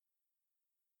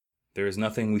There is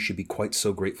nothing we should be quite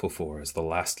so grateful for as the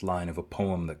last line of a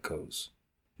poem that goes,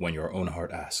 "When your own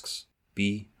heart asks,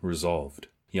 be resolved,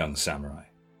 young samurai,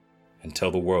 and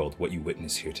tell the world what you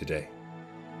witness here today."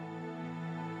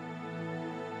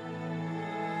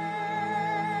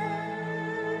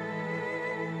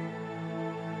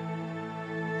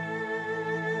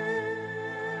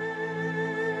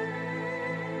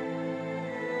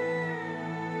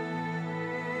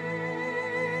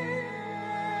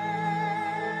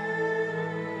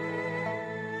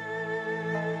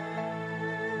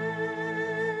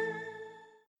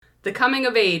 The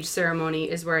coming-of-age ceremony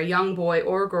is where a young boy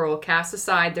or girl casts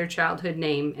aside their childhood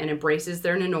name and embraces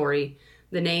their Ninori,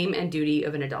 the name and duty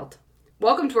of an adult.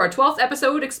 Welcome to our 12th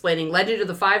episode explaining Legend of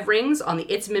the Five Rings on the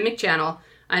It's Mimic channel.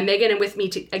 I'm Megan, and with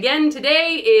me again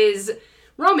today is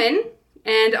Roman,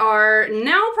 and our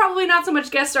now probably not so much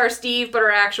guest star Steve, but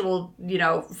our actual,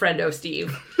 friendo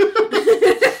Steve.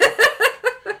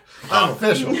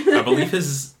 Unofficial. I believe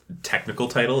his technical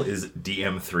title is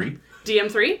DM3.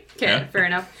 DM3? Okay, Yeah. Fair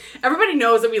enough. Everybody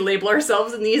knows that we label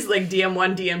ourselves in these like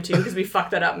DM1, DM2 because we fucked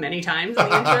that up many times in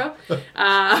the intro.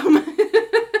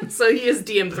 So he is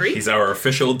DM3. He's our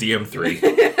official DM3.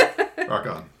 Rock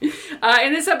on.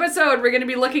 In this episode, we're going to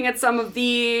be looking at some of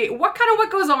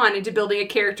what goes on into building a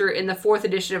character in the 4th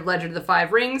edition of Legend of the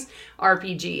Five Rings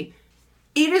RPG.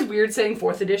 It is weird saying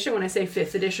 4th edition when I say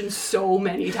 5th edition so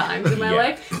many times in my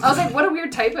life. I was like, what a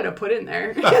weird typo to put in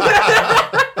there.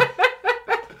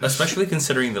 Especially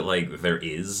considering that, there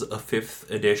is a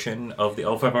 5th edition of the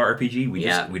L5R RPG. We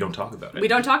don't talk about it. We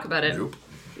don't talk about it. Nope.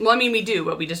 Well, I mean, we do,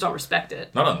 but we just don't respect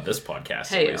it. Not on this podcast.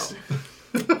 Hey,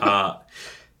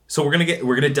 So we're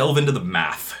gonna delve into the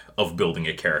math of building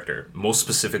a character. Most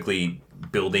specifically,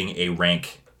 building a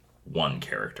rank 1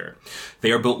 character.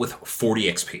 They are built with 40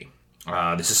 XP.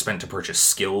 This is spent to purchase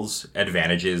skills,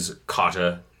 advantages,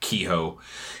 kata, kiho,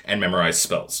 and memorize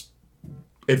spells.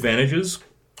 Advantages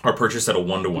are purchased at a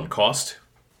 1-to-1 cost,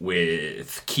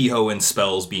 with kiho and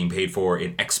spells being paid for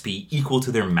in XP equal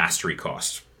to their mastery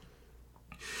cost.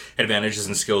 Advantages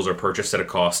and skills are purchased at a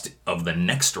cost of the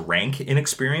next rank in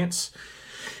experience,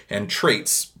 and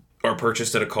traits are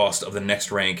purchased at a cost of the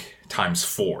next rank times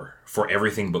 4 for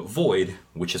everything but void,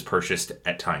 which is purchased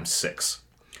at times 6.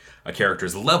 A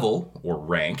character's level, or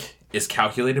rank, is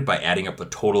calculated by adding up the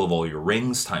total of all your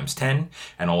rings times 10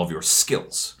 and all of your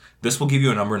skills. This will give you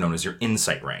a number known as your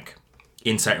insight rank.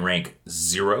 Insight rank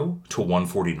 0 to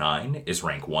 149 is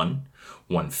rank 1.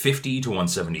 150 to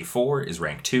 174 is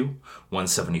rank 2.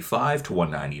 175 to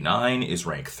 199 is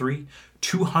rank 3.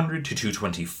 200 to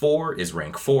 224 is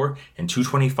rank 4. And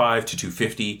 225 to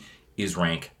 250 is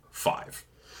rank 5.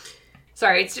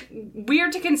 Sorry, it's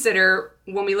weird to consider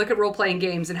when we look at role-playing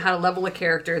games and how to level a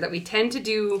character that we tend to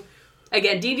do,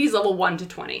 again, D&D's level 1 to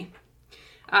 20.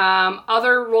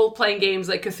 Other role-playing games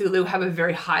like Cthulhu have a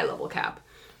very high level cap.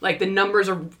 Like, the numbers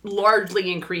are largely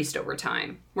increased over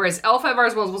time. Whereas L5R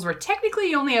is one of those where technically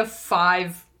you only have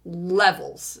 5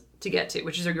 levels to get to,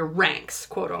 which is your ranks,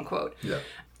 quote-unquote. Yeah.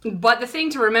 But the thing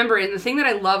to remember, and the thing that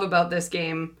I love about this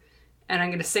game, and I'm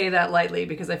going to say that lightly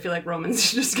because I feel like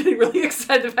Roman's just getting really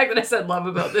excited the fact that I said love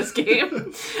about this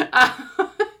game,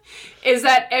 is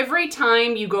that every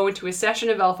time you go into a session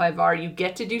of L5R, you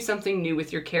get to do something new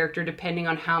with your character depending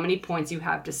on how many points you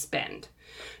have to spend.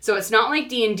 So it's not like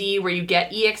D&D where you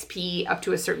get EXP up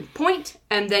to a certain point,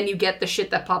 and then you get the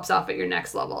shit that pops off at your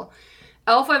next level.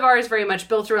 L5R is very much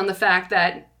built around the fact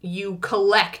that you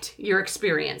collect your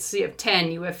experience. So you have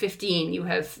 10, you have 15, you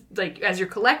have, as you're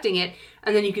collecting it,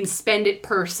 and then you can spend it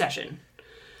per session.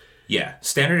 Yeah,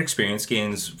 standard experience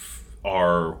gains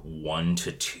are 1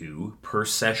 to 2 per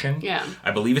session. Yeah. I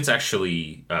believe it's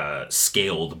actually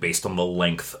scaled based on the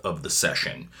length of the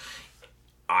session.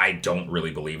 I don't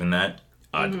really believe in that.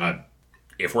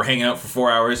 If we're hanging out for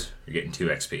 4 hours, you're getting 2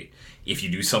 XP. If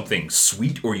you do something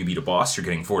sweet or you beat a boss, you're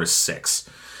getting 4 to 6.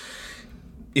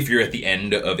 If you're at the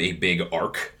end of a big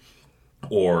arc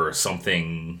or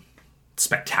something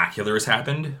spectacular has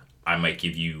happened, I might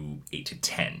give you 8 to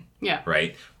 10. Yeah.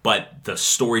 Right? But the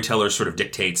storyteller sort of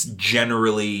dictates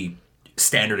generally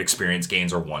standard experience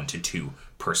gains are 1 to 2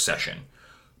 per session.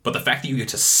 But the fact that you get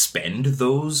to spend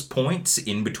those points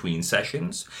in between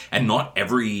sessions, and not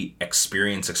every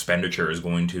experience expenditure is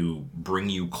going to bring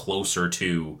you closer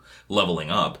to leveling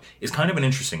up, is kind of an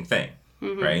interesting thing,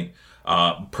 right?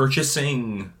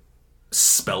 Purchasing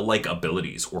spell-like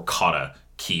abilities, or kata,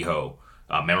 kiho,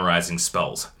 memorizing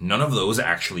spells, none of those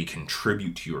actually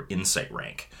contribute to your insight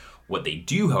rank. What they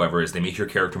do, however, is they make your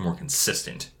character more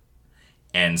consistent.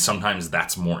 And sometimes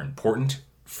that's more important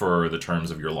for the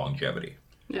terms of your longevity.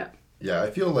 Yeah. Yeah,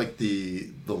 I feel like the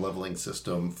leveling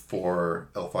system for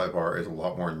L5R is a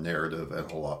lot more narrative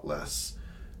and a lot less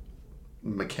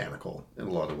mechanical in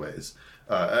a lot of ways.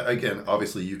 Again,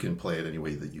 obviously you can play it any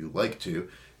way that you like to,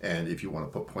 and if you want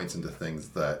to put points into things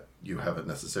that you haven't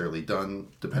necessarily done,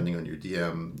 depending on your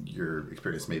DM, your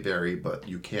experience may vary, but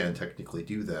you can technically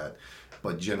do that.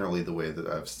 But generally the way that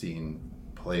I've seen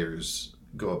players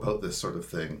go about this sort of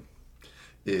thing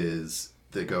is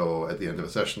they go at the end of a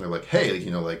session, they're like, hey,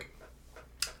 you know, like,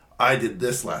 I did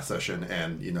this last session,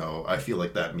 and, you know, I feel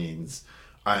like that means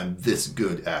I'm this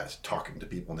good at talking to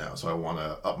people now, so I want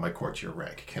to up my courtier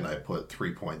rank. Can I put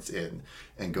 3 points in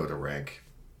and go to rank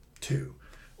 2?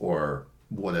 Or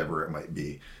whatever it might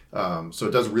be. So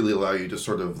it does really allow you to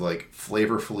sort of, like,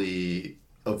 flavorfully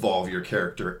evolve your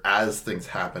character as things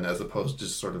happen, as opposed to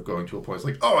just sort of going to a point it's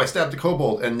like, oh, I stabbed a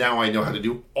kobold, and now I know how to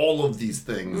do all of these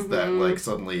things that, like,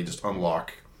 suddenly just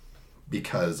unlock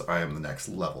because I am the next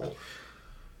level.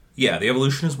 Yeah, the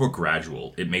evolution is more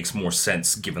gradual. It makes more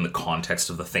sense given the context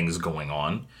of the things going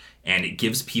on, and it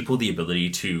gives people the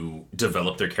ability to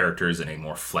develop their characters in a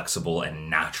more flexible and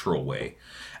natural way,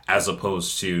 as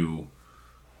opposed to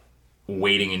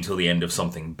waiting until the end of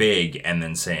something big and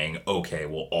then saying, okay,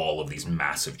 well, all of these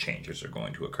massive changes are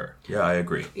going to occur. Yeah, I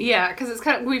agree. Yeah, because it's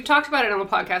kind of, we've talked about it on the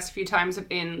podcast a few times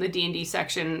in the D&D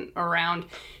section around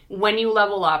when you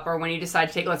level up or when you decide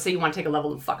to take, let's say you want to take a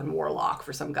level of fucking Warlock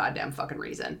for some goddamn fucking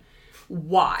reason.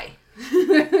 Why?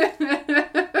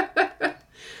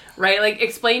 Right? Like,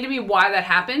 explain to me why that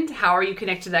happened. How are you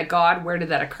connected to that god? Where did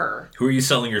that occur? Who are you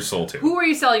selling your soul to? Who are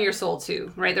you selling your soul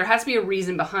to? Right? There has to be a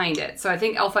reason behind it. So I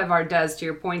think L5R does, to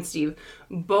your point, Steve,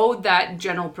 bode that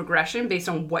general progression based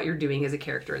on what you're doing as a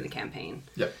character in the campaign.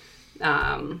 Yep.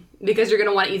 Because you're going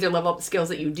to want to either level up the skills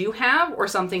that you do have, or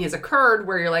something has occurred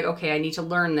where you're like, okay, I need to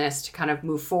learn this to kind of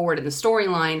move forward in the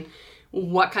storyline.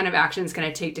 What kind of actions can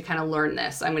I take to kind of learn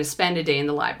this? I'm going to spend a day in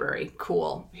the library.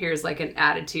 Cool. Here's like an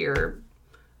added to your,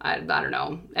 I don't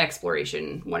know,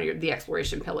 exploration, one of the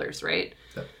exploration pillars, right?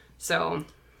 Yep. So,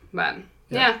 but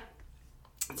yeah,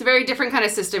 it's a very different kind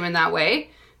of system in that way.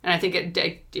 And I think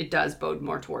it does bode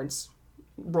more towards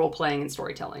role-playing and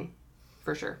storytelling,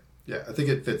 for sure. Yeah, I think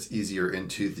it fits easier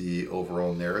into the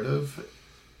overall narrative.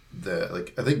 That,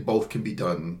 like, I think both can be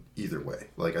done either way.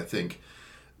 Like, I think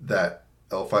that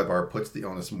L5R puts the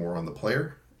onus more on the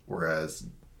player, whereas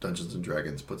Dungeons &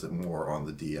 Dragons puts it more on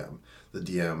the DM. The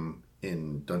DM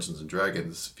in Dungeons &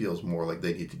 Dragons feels more like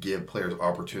they need to give players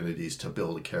opportunities to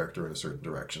build a character in a certain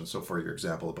direction. So for your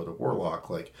example about a warlock,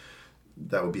 like,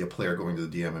 that would be a player going to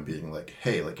the DM and being like,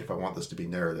 hey, like, if I want this to be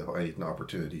narrative, I need an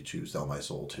opportunity to sell my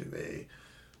soul to a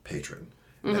patron.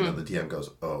 And then the DM goes,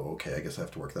 oh, okay, I guess I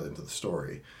have to work that into the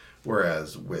story.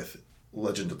 Whereas with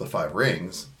Legend of the Five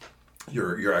Rings,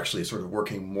 you're actually sort of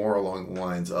working more along the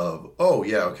lines of, oh,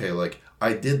 yeah, okay, like,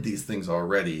 I did these things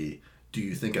already. Do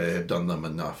you think I have done them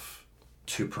enough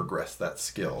to progress that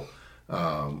skill?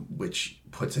 Which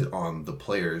puts it on the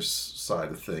player's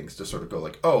side of things to sort of go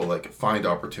like, oh, like, find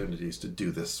opportunities to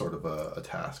do this sort of a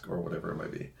task or whatever it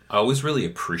might be. I always really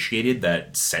appreciated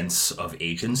that sense of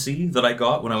agency that I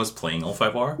got when I was playing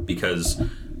L5R, because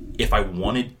if I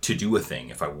wanted to do a thing,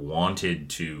 if I wanted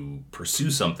to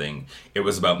pursue something, it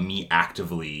was about me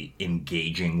actively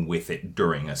engaging with it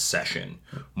during a session,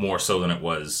 more so than it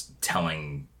was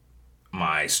telling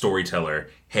my storyteller,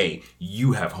 hey,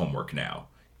 you have homework now.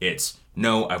 It's,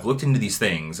 no, I've looked into these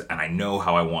things and I know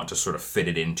how I want to sort of fit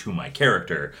it into my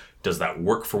character. Does that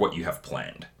work for what you have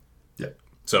planned? Yeah.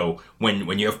 So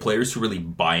when you have players who really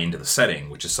buy into the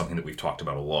setting, which is something that we've talked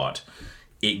about a lot,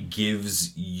 it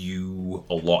gives you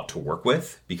a lot to work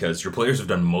with because your players have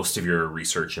done most of your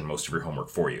research and most of your homework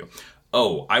for you.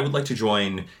 Oh, I would like to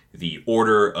join the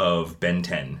Order of Ben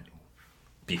 10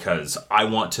 because I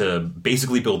want to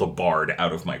basically build a bard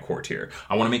out of my courtier.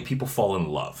 I want to make people fall in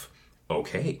love.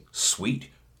 Okay, sweet,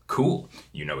 cool.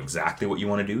 You know exactly what you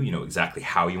want to do. You know exactly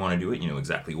how you want to do it. You know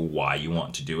exactly why you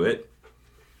want to do it.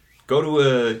 Go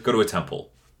to a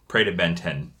temple. Pray to Ben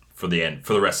 10 for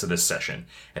the rest of this session.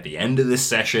 At the end of this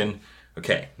session,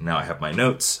 okay, now I have my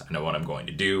notes. I know what I'm going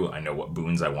to do. I know what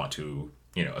boons I want to,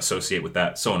 associate with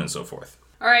that, so on and so forth.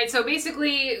 All right, so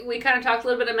basically we kind of talked a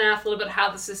little bit of math, a little bit of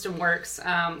how the system works.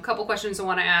 A couple questions I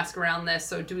want to ask around this.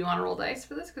 So do we want to roll dice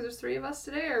for this because there's 3 of us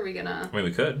today, or are we gonna? I mean,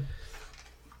 we could.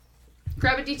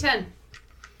 Grab a d10.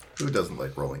 Who doesn't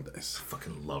like rolling dice? I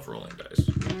fucking love rolling dice.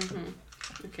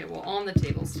 Mm-hmm. Okay, well, on the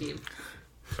table, Steve.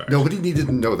 Sorry. Nobody needed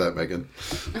to know that, Megan.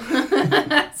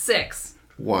 6.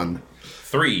 1.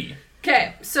 3.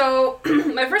 Okay, so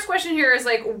my first question here is,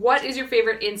 like, what is your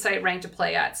favorite insight rank to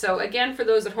play at? So, again, for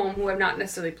those at home who have not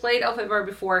necessarily played L5R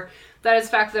before, that is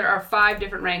the fact that there are 5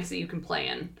 different ranks that you can play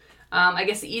in. I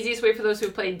guess the easiest way for those who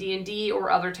have played D&D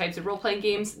or other types of role-playing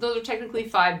games, those are technically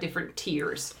 5 different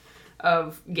tiers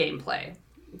of gameplay.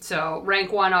 So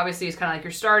rank 1 obviously is kind of like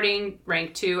your starting.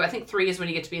 Rank 2, I think 3 is when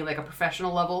you get to be like a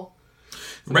professional level.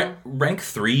 So, rank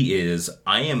 3 is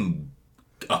I am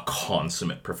a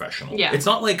consummate professional. Yeah. It's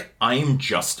not like I'm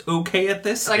just okay at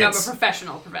this. Like I'm a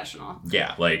professional.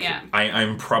 Yeah, like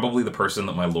I'm probably the person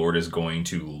that my lord is going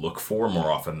to look for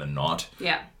more often than not.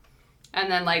 Yeah.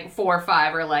 And then like 4 or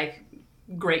 5 are like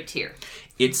great tier.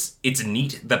 It's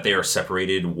neat that they are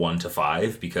separated 1 to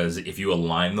 5 because if you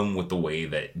align them with the way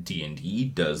that D&D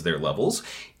does their levels,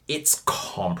 it's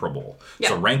comparable. Yeah.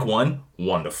 So rank 1,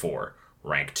 1 to 4.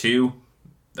 Rank 2,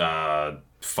 5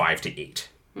 to 8.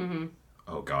 Mm-hmm.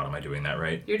 Oh God, am I doing that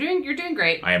right? You're doing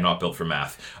great. I am not built for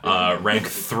math. Rank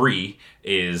 3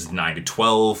 is 9 to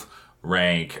 12.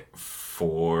 Rank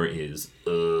 4 is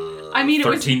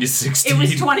 13 to 16. It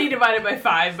was 20 divided by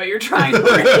 5, but you're trying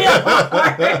really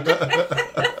hard.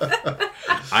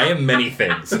 I am many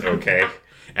things, okay?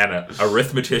 And an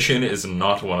arithmetician is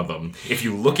not one of them. If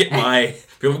you look at my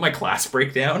class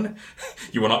breakdown,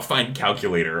 you will not find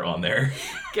calculator on there.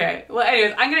 Okay. Well,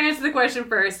 anyways, I'm going to answer the question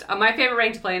first. My favorite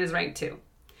rank to play in is rank 2.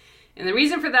 And the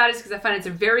reason for that is because I find it's a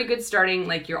very good starting.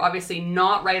 Like, you're obviously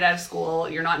not right out of school.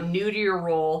 You're not new to your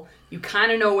role. You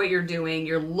kind of know what you're doing.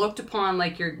 You're looked upon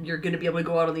like you're going to be able to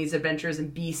go out on these adventures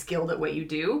and be skilled at what you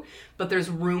do. But there's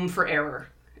room for error.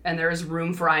 And there's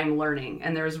room for I'm learning.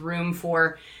 And there's room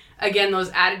for, again, those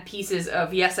added pieces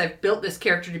of, yes, I've built this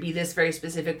character to be this very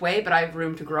specific way, but I have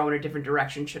room to grow in a different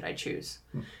direction should I choose.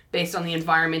 Based on the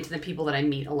environment and the people that I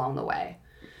meet along the way.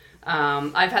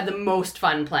 I've had the most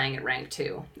fun playing at rank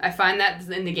 2. I find that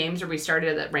in the games where we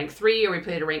started at rank 3 or we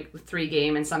played a rank 3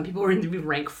 game and some people were in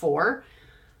rank 4,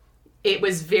 it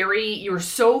was you were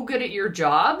so good at your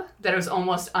job that it was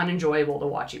almost unenjoyable to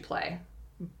watch you play.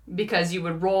 Because you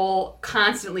would roll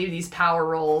constantly these power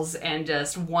rolls and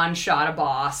just one-shot a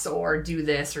boss or do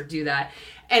this or do that.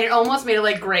 And it almost made it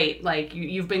like, great, like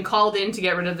you've been called in to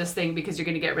get rid of this thing because you're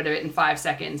going to get rid of it in 5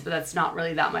 seconds, but that's not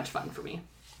really that much fun for me.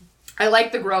 I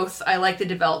like the growth, I like the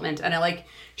development, and I like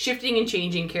shifting and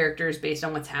changing characters based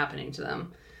on what's happening to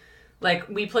them. Like,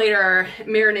 we played our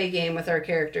Marinade game with our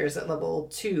characters at level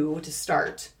 2 to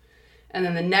start. And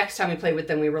then the next time we played with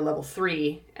them, we were level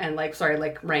 3. And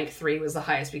rank 3 was the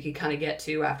highest we could kind of get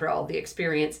to after all the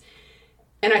experience.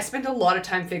 And I spent a lot of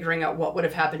time figuring out what would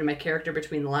have happened to my character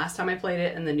between the last time I played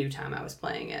it and the new time I was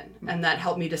playing it. And that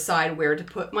helped me decide where to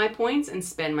put my points and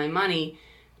spend my money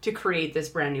to create this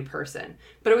brand new person.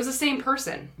 But it was the same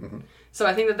person. Mm-hmm. So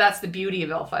I think that that's the beauty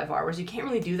of L5R, whereas you can't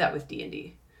really do that with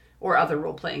D&D or other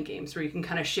role-playing games where you can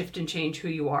kind of shift and change who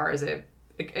you are as a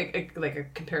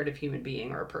comparative human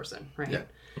being or a person, right?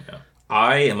 Yeah.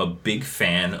 I am a big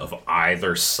fan of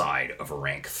either side of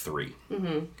rank 3.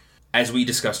 Mm-hmm. As we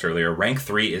discussed earlier, rank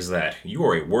 3 is that you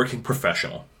are a working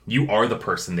professional. You are the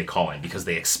person they call in because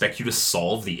they expect you to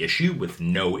solve the issue with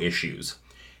no issues.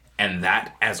 And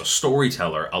that, as a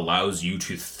storyteller, allows you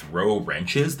to throw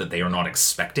wrenches that they are not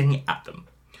expecting at them.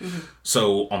 Mm-hmm.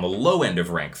 So on the low end of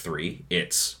rank 3,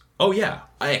 it's, oh yeah,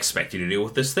 I expect you to deal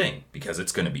with this thing because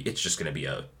it's just gonna be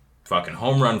a fucking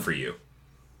home run for you.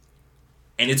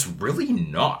 And it's really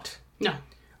not. No.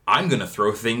 I'm gonna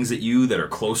throw things at you that are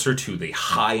closer to the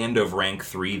high end of rank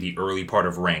 3, the early part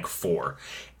of rank 4.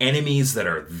 Enemies that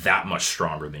are that much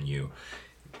stronger than you.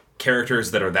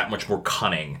 Characters that are that much more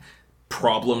cunning.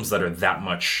 Problems that are that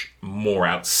much more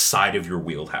outside of your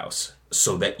wheelhouse,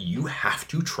 so that you have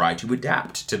to try to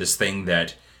adapt to this thing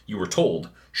that you were told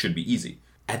should be easy.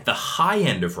 At the high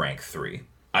end of rank 3,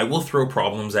 I will throw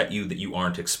problems at you that you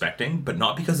aren't expecting, but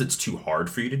not because it's too hard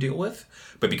for you to deal with,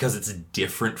 but because it's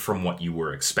different from what you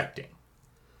were expecting.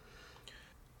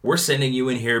 We're sending you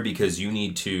in here because you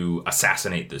need to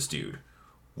assassinate this dude.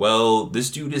 Well,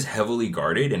 this dude is heavily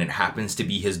guarded, and it happens to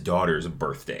be his daughter's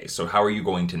birthday, so how are you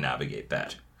going to navigate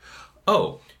that?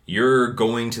 Oh, you're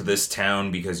going to this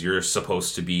town because you're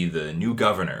supposed to be the new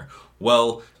governor.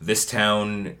 Well, this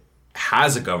town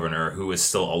has a governor who is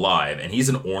still alive, and he's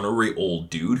an ornery old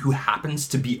dude who happens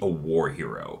to be a war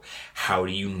hero. How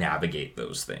do you navigate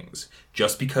those things?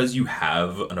 Just because you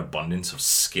have an abundance of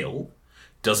skill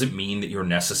doesn't mean that you're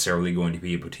necessarily going to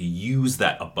be able to use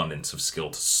that abundance of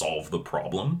skill to solve the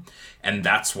problem. And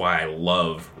that's why I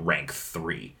love rank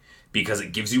 3, because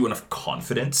it gives you enough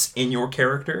confidence in your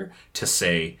character to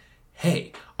say,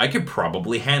 hey, I could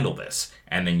probably handle this.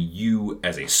 And then you,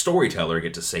 as a storyteller,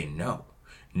 get to say, no,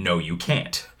 you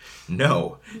can't.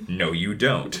 No, you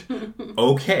don't.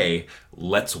 Okay,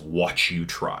 let's watch you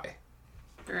try.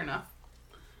 Fair enough.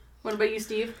 What about you,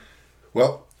 Steve?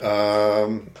 Well,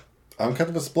 I'm kind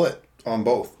of a split. On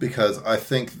both, because I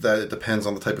think that it depends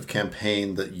on the type of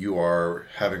campaign that you are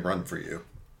having run for you.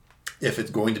 If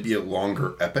it's going to be a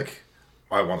longer epic,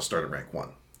 I want to start at rank 1.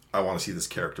 I want to see this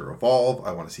character evolve.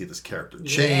 I want to see this character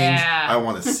change. Yeah. I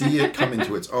want to see it come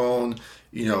into its own.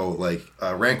 You know, like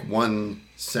rank 1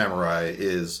 samurai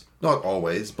is not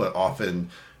always, but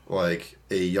often like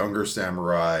a younger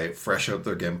samurai, fresh out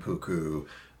their genpuku.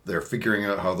 They're figuring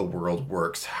out how the world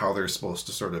works, how they're supposed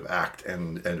to sort of act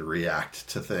and react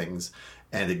to things.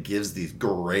 And it gives these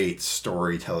great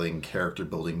storytelling, character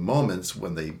building moments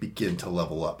when they begin to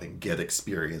level up and get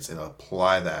experience and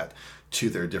apply that to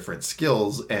their different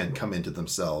skills and come into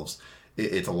themselves.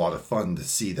 It's a lot of fun to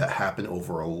see that happen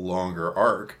over a longer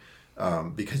arc,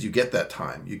 because you get that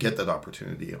time, you get that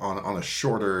opportunity. On a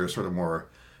shorter, sort of more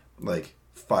like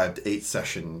 5 to 8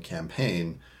 session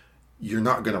campaign, you're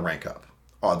not going to rank up.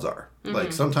 Odds are. Mm-hmm.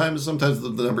 Like sometimes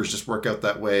the numbers just work out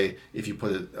that way if you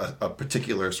put a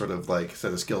particular sort of like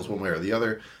set of skills one way or the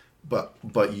other.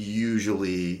 But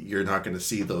usually you're not going to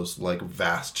see those like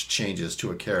vast changes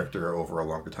to a character over a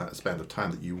longer span of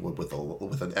time that you would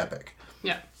with an epic.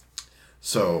 Yeah.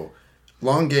 So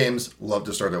long games, love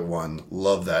to start at 1.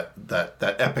 Love that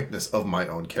epicness of my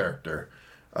own character.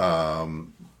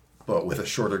 But with a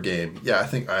shorter game, yeah, I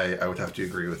think I would have to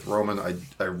agree with Roman. I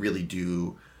really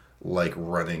do like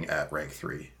running at rank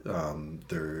 3. I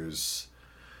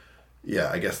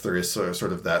guess there is sort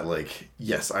of that, like,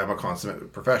 yes, I'm a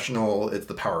consummate professional. It's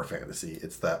the power fantasy.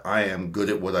 It's that I am good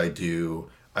at what I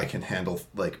do. I can handle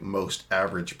like most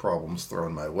average problems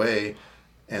thrown my way.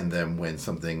 And then when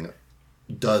something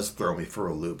does throw me for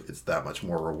a loop, it's that much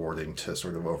more rewarding to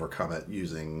sort of overcome it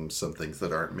using some things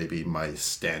that aren't maybe my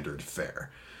standard fare.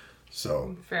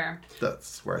 So fair.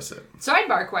 That's where I sit.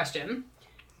 Sidebar question.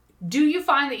 Do you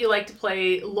find that you like to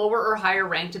play lower or higher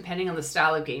rank depending on the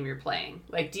style of game you're playing?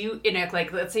 Like, do you,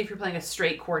 let's say if you're playing a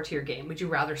straight core tier game, would you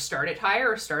rather start at higher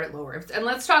or start at lower? And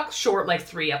let's talk short, like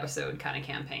 3 episode kind of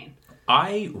campaign.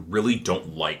 I really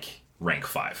don't like rank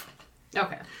 5.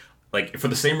 Okay. Like, for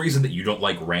the same reason that you don't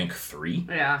like rank 3,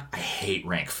 yeah, I hate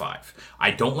rank 5. I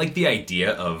don't like the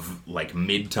idea of, like,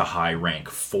 mid to high rank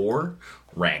 4,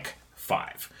 rank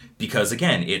 5. Because,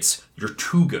 again, you're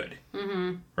too good,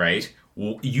 right?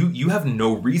 You have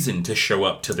no reason to show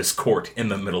up to this court in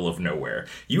the middle of nowhere.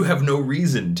 You have no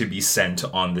reason to be sent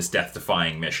on this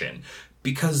death-defying mission.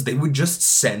 Because they would just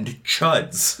send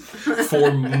chuds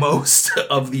for most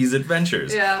of these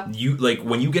adventures. Yeah.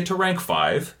 When you get to rank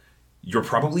 5... you're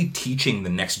probably teaching the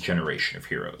next generation of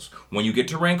heroes. When you get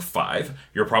to rank 5,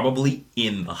 you're probably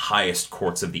in the highest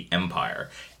courts of the Empire.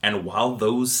 And while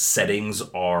those settings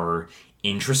are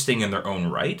interesting in their own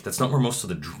right, that's not where most of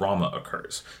the drama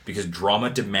occurs. Because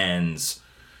drama demands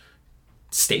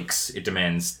stakes, it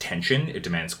demands tension, it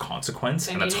demands consequence,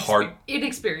 and that's hard.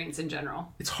 Inexperience in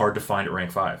general. It's hard to find at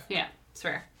rank 5. Yeah, it's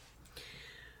fair.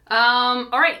 All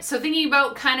right, so thinking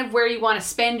about kind of where you want to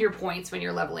spend your points when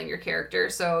you're leveling your character.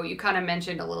 So you kind of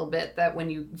mentioned a little bit that when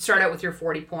you start out with your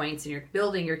 40 points and you're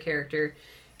building your character,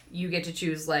 you get to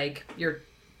choose like your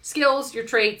skills, your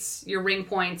traits, your ring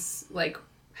points. Like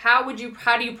how do you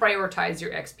prioritize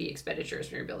your XP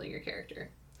expenditures when you're building your character?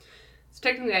 So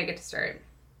technically I get to start.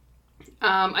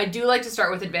 I do like to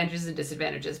start with advantages and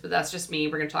disadvantages, but that's just me.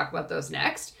 We're going to talk about those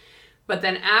next. But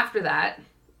then after that,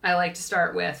 I like to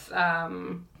start with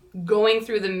going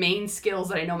through the main skills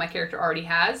that I know my character already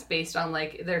has based on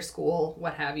like their school,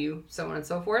 what have you, so on and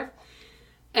so forth.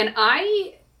 And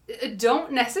I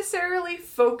don't necessarily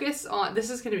focus on, this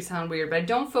is going to sound weird, but I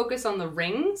don't focus on the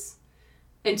rings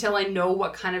until I know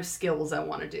what kind of skills I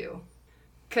want to do.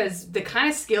 Because the kind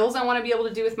of skills I want to be able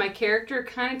to do with my character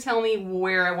kind of tell me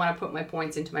where I want to put my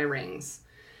points into my rings.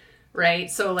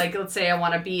 Right? So, like, let's say I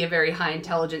want to be a very high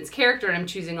intelligence character and I'm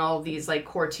choosing all of these, like,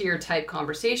 core tier type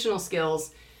conversational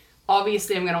skills.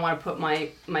 Obviously, I'm going to want to put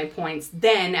my points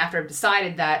then, after I've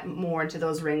decided that, more into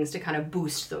those rings to kind of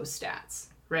boost those stats.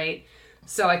 Right?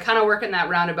 So I kind of work in that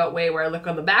roundabout way where I look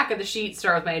on the back of the sheet,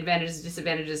 start with my advantages and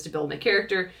disadvantages to build my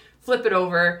character, flip it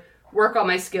over, work on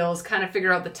my skills, kind of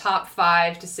figure out the top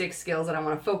 5 to 6 skills that I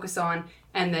want to focus on,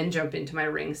 and then jump into my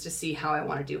rings to see how I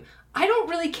want to do. I don't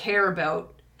really care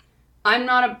about... I'm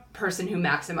not a person who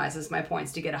maximizes my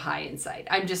points to get a high insight.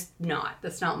 I'm just not.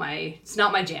 It's not my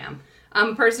jam. I'm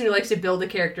a person who likes to build a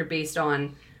character based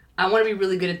on, I want to be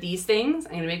really good at these things.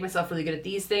 I'm going to make myself really good at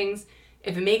these things.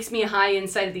 If it makes me a high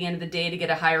insight at the end of the day to get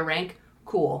a higher rank,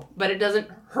 cool. But it doesn't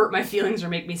hurt my feelings or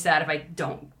make me sad if I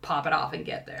don't pop it off and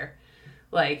get there.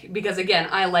 Like, because again,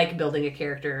 I like building a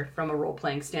character from a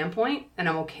role-playing standpoint, and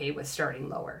I'm okay with starting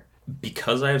lower.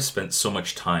 Because I have spent so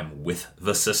much time with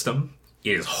the system,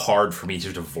 it is hard for me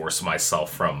to divorce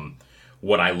myself from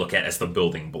what I look at as the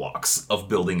building blocks of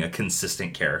building a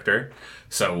consistent character.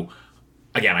 So,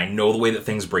 again, I know the way that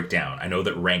things break down. I know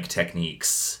that rank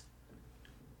techniques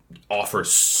offer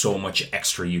so much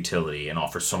extra utility and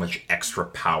offer so much extra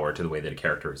power to the way that a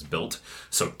character is built.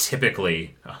 So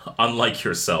typically, unlike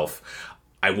yourself,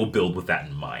 I will build with that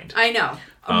in mind. I know.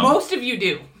 Most of you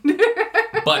do.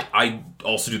 But I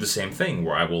also do the same thing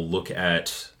where I will look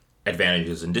at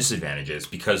advantages and disadvantages,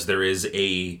 because there is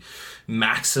a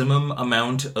maximum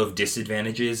amount of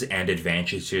disadvantages and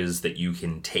advantages that you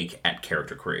can take at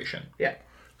character creation. Yeah.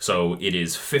 So it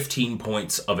is 15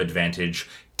 points of advantage,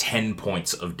 10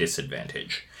 points of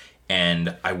disadvantage.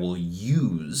 And I will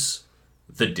use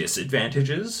the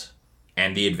disadvantages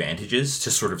and the advantages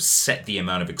to sort of set the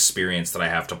amount of experience that I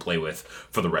have to play with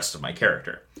for the rest of my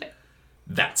character. Yeah.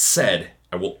 That said,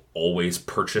 I will always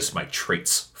purchase my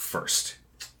traits first.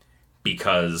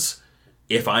 Because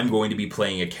if I'm going to be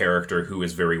playing a character who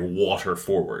is very water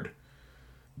forward,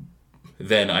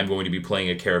 then I'm going to be playing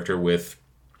a character with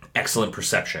excellent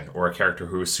perception, or a character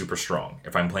who is super strong.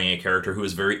 If I'm playing a character who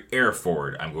is very air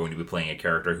forward, I'm going to be playing a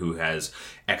character who has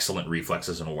excellent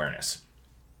reflexes and awareness.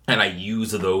 And I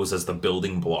use those as the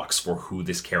building blocks for who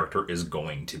this character is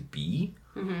going to be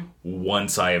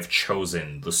once I have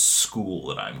chosen the school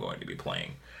that I'm going to be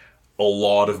playing. A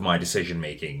lot of my decision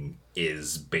making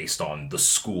is based on the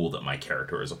school that my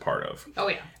character is a part of. Oh,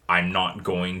 yeah. I'm not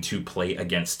going to play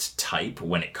against type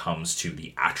when it comes to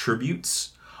the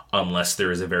attributes, unless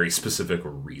there is a very specific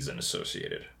reason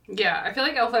associated. Yeah, I feel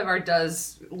like L5R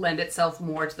does lend itself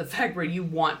more to the fact where you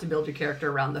want to build your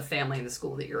character around the family and the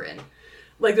school that you're in.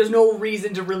 Like, there's no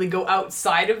reason to really go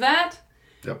outside of that.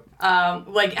 Yep.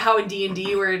 Like how in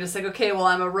D&D where you're just like, okay, well,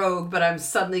 I'm a rogue, but I'm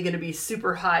suddenly going to be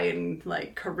super high in,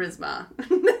 like, charisma.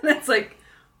 That's like,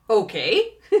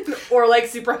 okay. Or, like,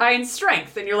 super high in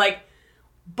strength. And you're like,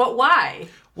 but why?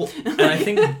 Well, and I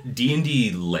think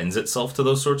D&D lends itself to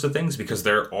those sorts of things because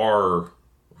there are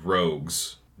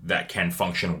rogues that can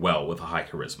function well with a high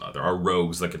charisma. There are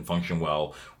rogues that can function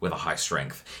well with a high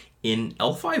strength. In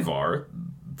L5R,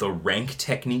 the rank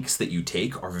techniques that you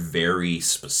take are very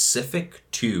specific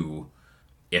to,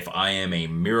 if I am a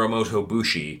Miyamoto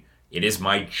Bushi, it is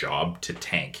my job to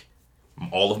tank.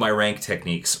 All of my rank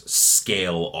techniques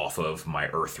scale off of my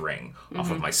Earth Ring, off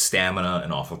of my stamina,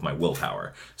 and off of my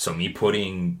willpower. So me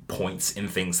putting points in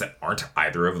things that aren't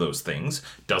either of those things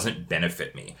doesn't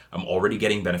benefit me. I'm already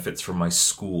getting benefits from my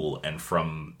school and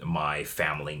from my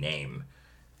family name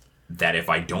that if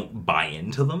I don't buy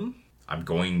into them, I'm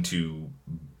going to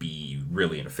be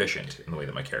really inefficient in the way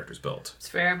that my character's built. It's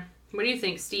fair. What do you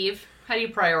think, Steve? How do you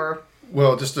prior?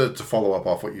 Well, just to follow up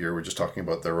off what you were just talking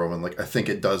about there, Roman, like, I think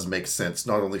it does make sense,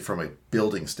 not only from a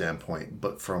building standpoint,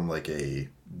 but from, like, a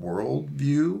world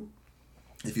view.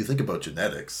 If you think about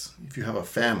genetics, if you have a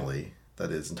family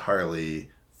that is entirely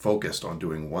focused on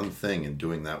doing one thing and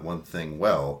doing that one thing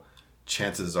well,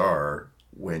 chances are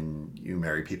when you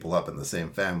marry people up in the same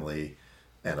family,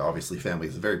 and obviously family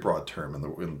is a very broad term in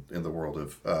the world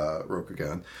of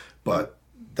Rokugan, but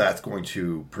that's going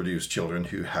to produce children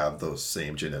who have those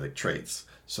same genetic traits.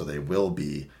 So they will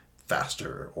be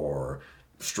faster or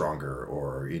stronger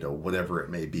or, you know, whatever it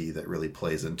may be that really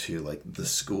plays into, like, the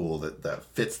school that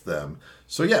fits them.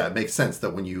 So yeah, it makes sense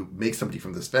that when you make somebody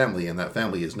from this family and that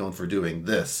family is known for doing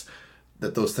this,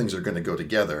 that those things are going to go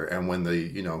together. And when the,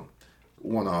 you know,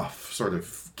 one-off sort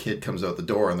of kid comes out the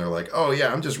door and they're like, oh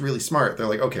yeah, I'm just really smart, they're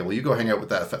like, okay, well, you go hang out with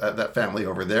that family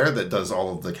over there that does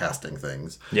all of the casting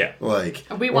things. Yeah. Like,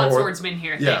 We want swordsmen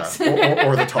here, yeah, thanks.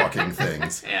 or the talking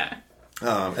things. Yeah.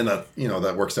 And that, you know,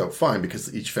 that works out fine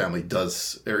because each family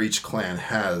does, or each clan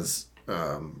has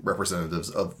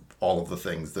representatives of all of the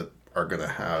things that are going to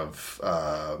have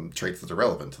traits that are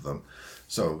relevant to them.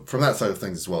 So from that side of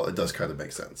things as well, it does kind of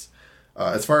make sense.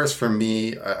 As far as for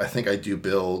me, I think I do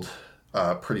build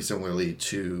pretty similarly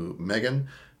to Megan.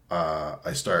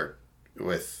 I start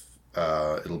with,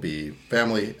 it'll be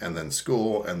family and then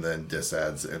school and then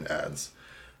disads and ads.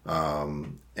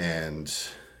 And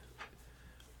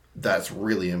that's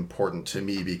really important to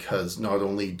me because not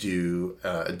only do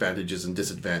advantages and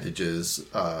disadvantages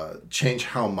change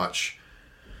how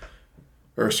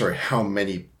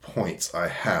many points I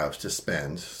have to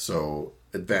spend. So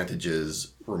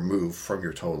advantages remove from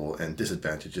your total and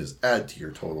disadvantages add to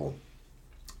your total.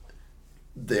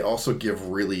 They also give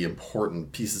really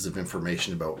important pieces of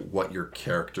information about what your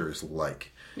character is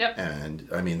like. Yep. And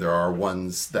I mean, there are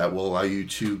ones that will allow you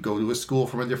to go to a school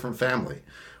from a different family,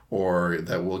 or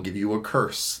that will give you a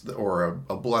curse or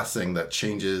a blessing that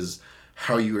changes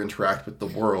how you interact with the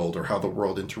world or how the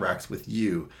world interacts with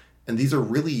you. And these are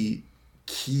really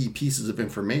key pieces of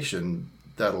information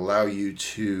that allow you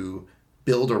to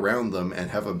build around them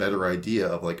and have a better idea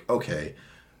of like, okay,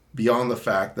 beyond the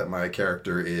fact that my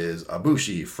character is a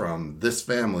bushi from this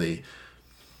family,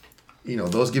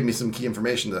 those give me some key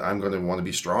information that I'm going to want to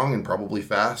be strong and probably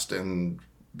fast and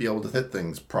be able to hit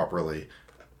things properly.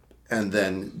 And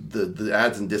then the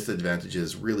adds and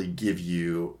disadvantages really give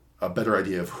you a better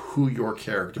idea of who your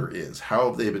character is. How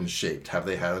have they been shaped? Have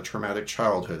they had a traumatic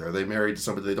childhood? Are they married to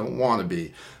somebody they don't want to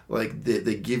be? Like,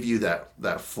 they give you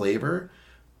that flavor,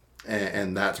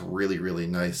 and that's really, really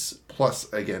nice.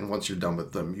 Plus, again, once you're done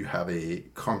with them, you have a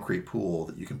concrete pool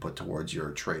that you can put towards your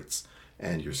traits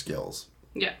and your skills.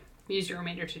 Yeah. Use your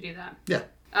remainder to do that. Yeah.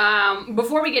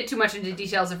 Before we get too much into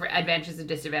details of advantages and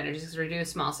disadvantages, because we're going to do a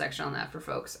small section on that for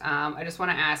folks, I just want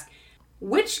to ask,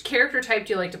 which character type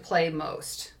do you like to play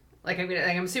most? Like, I'm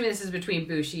assuming this is between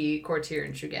Bushi, Courtier,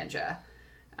 and Shugenja.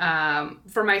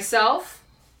 For myself,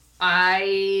 when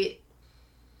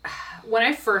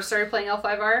I first started playing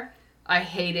L5R, I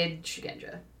hated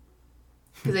Shugenja.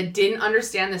 Because I didn't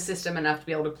understand the system enough to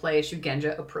be able to play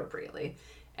Shugenja appropriately.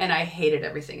 And I hated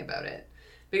everything about it.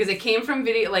 Because it came from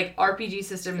RPG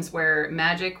systems where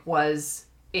magic was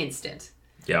instant.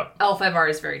 Yep. L5R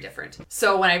is very different.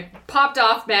 So when I popped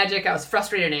off magic, I was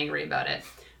frustrated and angry about it.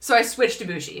 So I switched to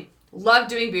Bushi. Loved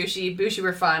doing Bushi. Bushi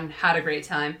were fun. Had a great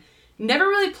time. Never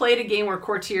really played a game where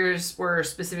courtiers were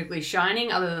specifically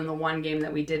shining, other than the one game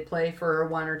that we did play for a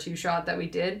 1 or 2 shot that we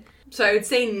did. So I would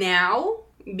say now,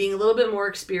 being a little bit more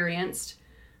experienced,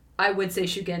 I would say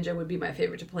Shugenja would be my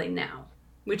favorite to play now.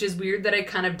 Which is weird that I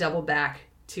kind of double back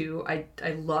to, I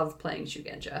love playing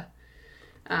Shugenja.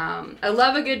 I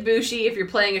love a good Bushi if you're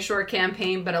playing a short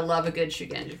campaign, but I love a good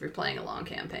Shugenja if you're playing a long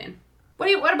campaign.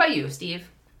 What about you, Steve?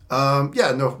 When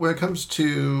it comes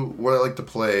to what I like to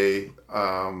play,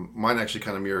 mine actually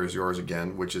kind of mirrors yours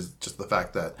again, which is just the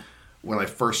fact that when I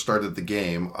first started the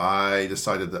game, I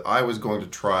decided that I was going to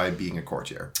try being a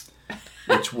courtier,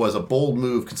 which was a bold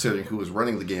move considering who was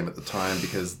running the game at the time,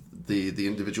 because the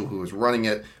individual who was running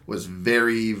it was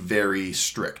very, very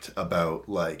strict about,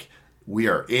 like, we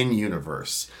are in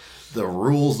universe. The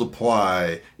rules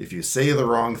apply. If you say the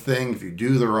wrong thing, if you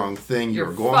do the wrong thing,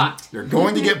 you're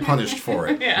going to get punished for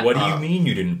it. Yeah. What do you mean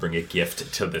you didn't bring a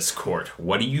gift to this court?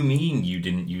 What do you mean you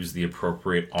didn't use the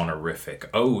appropriate honorific?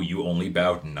 Oh, you only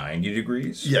bowed 90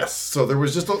 degrees? Yes. So there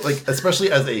was just,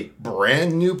 especially as a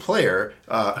brand new player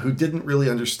who didn't really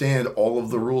understand all of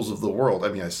the rules of the world. I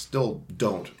mean, I still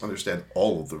don't understand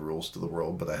all of the rules to the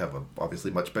world, but I have a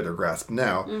obviously much better grasp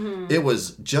now. Mm-hmm. It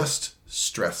was just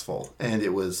stressful, and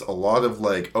it was a lot of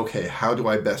okay, how do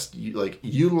I best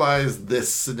utilize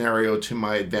this scenario to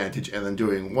my advantage, and then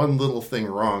doing one little thing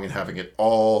wrong and having it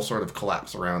all sort of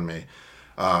collapse around me.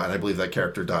 And I believe that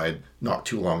character died not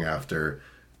too long after.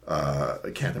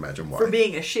 I can't imagine why. For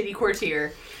being a shitty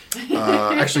courtier.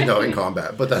 Actually, no, in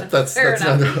combat, but that's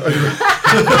enough.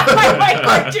 My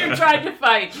courtier tried to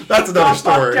fight. That's another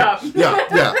story. Up.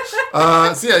 Yeah.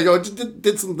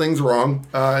 Did some things wrong,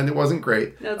 and it wasn't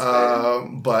great. That's fair.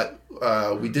 But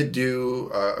we did do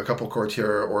a couple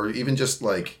courtier, or even just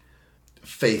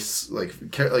face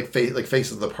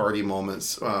of the party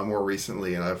moments more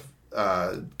recently, and I've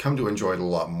come to enjoy it a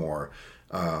lot more.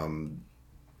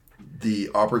 The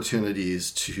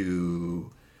opportunities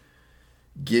to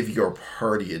give your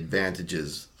party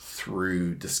advantages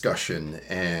through discussion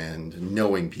and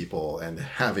knowing people and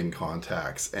having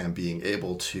contacts and being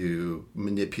able to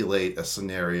manipulate a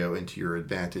scenario into your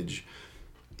advantage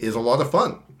is a lot of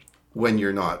fun when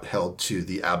you're not held to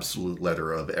the absolute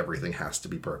letter of everything has to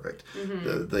be perfect.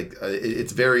 Mm-hmm.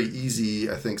 It's very easy,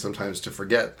 I think, sometimes to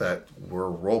forget that we're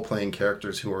role-playing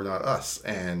characters who are not us,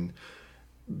 and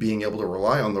being able to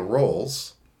rely on the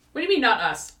roles. What do you mean, not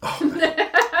us? Oh,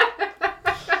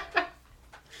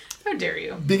 how dare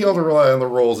you? Being able to rely on the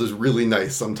roles is really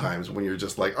nice sometimes when you're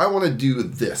just I want to do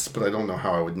this, but I don't know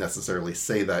how I would necessarily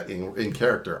say that in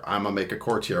character. I'm going to make a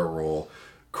courtier roll.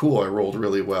 Cool, I rolled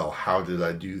really well. How did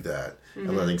I do that? Mm-hmm.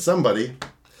 And letting somebody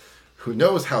who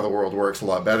knows how the world works a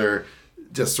lot better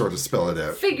just sort of spell it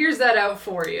out. Figures that out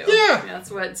for you. Yeah. That's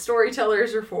what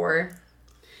storytellers are for.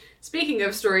 Speaking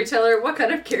of storyteller, what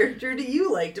kind of character do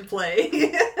you like to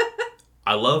play?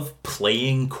 I love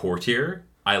playing courtier.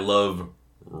 I love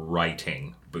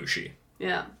writing Bushi.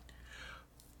 Yeah.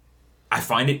 I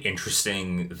find it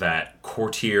interesting that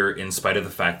courtier, in spite of the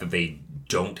fact that they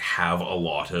don't have a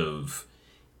lot of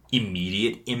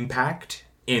immediate impact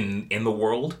in the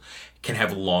world, can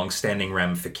have long-standing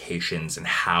ramifications in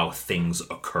how things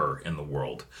occur in the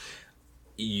world.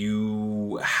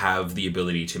 You have the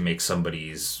ability to make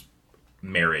somebody's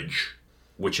marriage,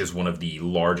 which is one of the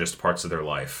largest parts of their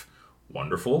life,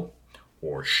 wonderful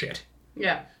or shit.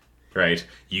 Yeah. Right?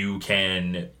 You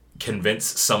can convince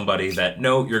somebody that,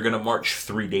 no, you're going to march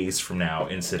 3 days from now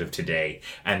instead of today,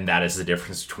 and that is the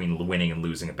difference between winning and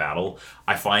losing a battle.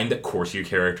 I find that courtier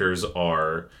characters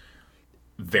are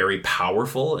very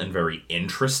powerful and very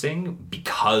interesting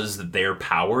because their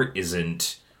power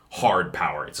isn't hard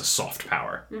power, it's a soft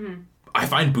power. Mm-hmm. I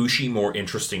find Bushi more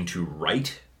interesting to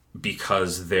write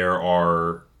because there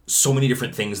are so many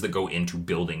different things that go into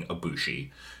building a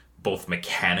Bushi, both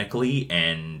mechanically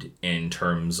and in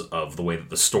terms of the way that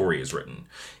the story is written.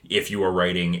 If you are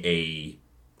writing a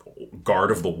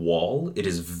guard of the wall, it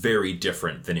is very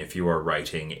different than if you are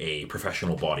writing a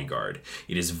professional bodyguard.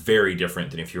 It is very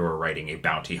different than if you are writing a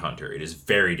bounty hunter. It is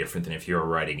very different than if you are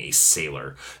writing a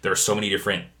sailor. There are so many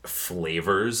different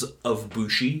flavors of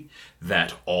Bushi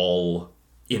that all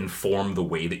inform the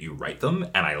way that you write them,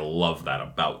 and I love that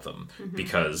about them,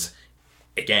 because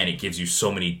again, it gives you so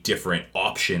many different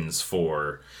options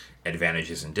for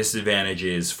advantages and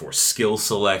disadvantages, for skill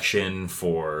selection,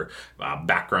 for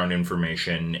background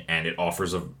information, and it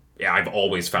offers I've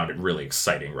always found it really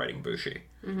exciting writing Bushi.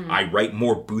 Mm-hmm. I write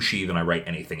more Bushi than I write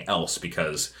anything else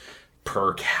because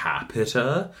per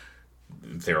capita,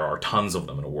 there are tons of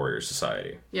them in a warrior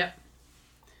society. Yeah.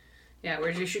 Yeah,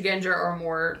 whereas your Shugenja are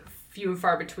more few and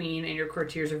far between, and your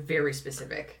courtiers are very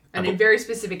specific. And in very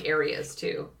specific areas,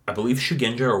 too. I believe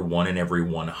Shugenja are 1 in every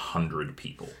 100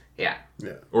 people. Yeah.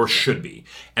 Or should be.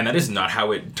 And that is not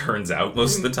how it turns out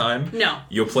most of the time. No.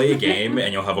 You'll play a game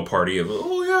and you'll have a party of,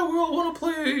 oh yeah, we all want to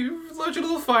play Legend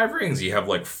of the Five Rings. You have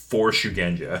like 4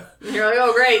 Shugenja. And you're like,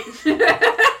 oh great.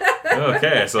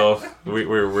 Okay, so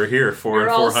we're here, 4 and 400. We're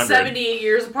all 78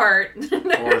 years apart.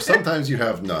 Or sometimes you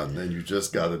have none and you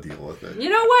just gotta deal with it. You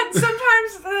know what?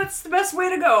 Sometimes that's the best way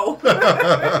to go.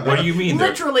 What do you mean?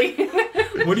 Literally.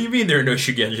 What do you mean there are no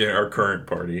Shugenja in our current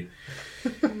party?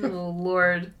 Oh,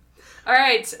 Lord. All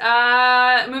right,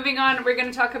 moving on, we're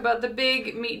going to talk about the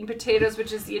big meat and potatoes,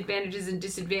 which is the advantages and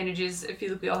disadvantages. I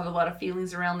feel like we all have a lot of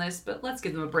feelings around this, but let's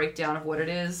give them a breakdown of what it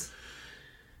is.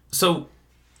 So,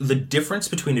 the difference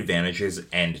between advantages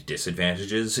and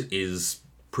disadvantages is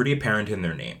pretty apparent in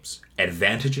their names.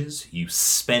 Advantages, you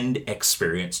spend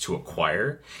experience to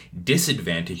acquire.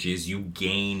 Disadvantages, you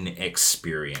gain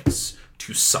experience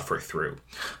to suffer through.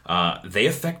 They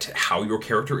affect how your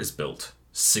character is built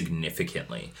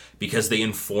significantly because they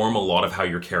inform a lot of how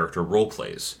your character role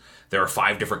plays. There are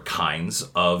 5 different kinds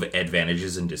of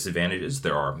advantages and disadvantages.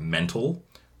 There are mental,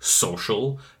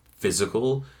 social,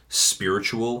 physical,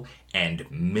 spiritual, and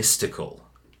mystical.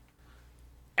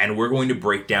 And we're going to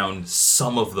break down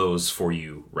some of those for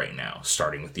you right now,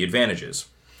 starting with the advantages.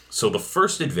 So the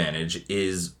first advantage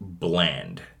is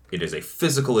bland. It is a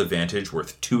physical advantage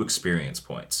worth 2 experience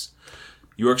points.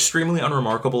 You are extremely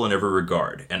unremarkable in every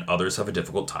regard, and others have a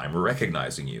difficult time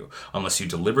recognizing you, unless you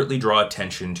deliberately draw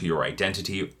attention to your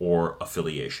identity or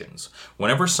affiliations.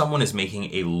 Whenever someone is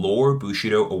making a lore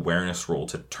Bushido awareness roll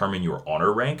to determine your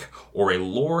honor rank, or a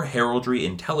lore heraldry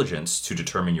intelligence to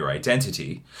determine your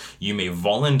identity, you may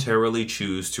voluntarily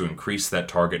choose to increase that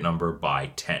target number by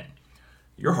 10.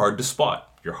 You're hard to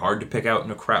spot. You're hard to pick out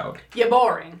in a crowd. You're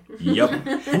boring. Yep.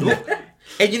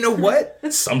 And you know what?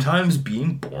 Sometimes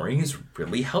being boring is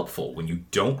really helpful when you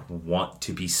don't want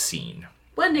to be seen.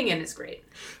 Blending in is great.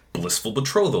 Blissful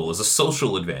betrothal is a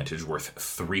social advantage worth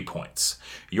 3 points.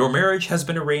 Your marriage has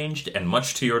been arranged, and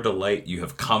much to your delight, you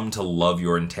have come to love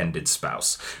your intended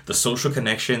spouse. The social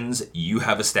connections you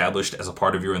have established as a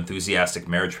part of your enthusiastic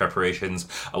marriage preparations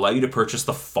allow you to purchase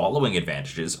the following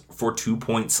advantages for 2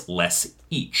 points less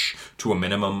each, to a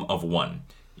minimum of 1.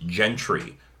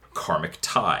 Gentry, karmic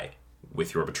tie,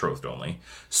 with your betrothed only,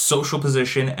 social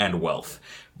position, and wealth.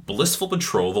 Blissful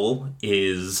betrothal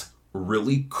is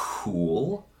really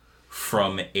cool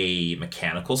from a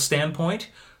mechanical standpoint,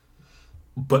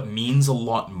 but means a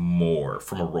lot more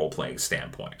from a role-playing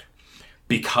standpoint.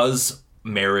 Because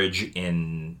marriage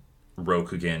in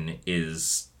Rokugan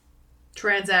is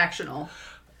transactional,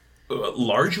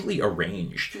 largely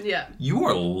arranged. Yeah. You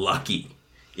are lucky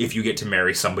if you get to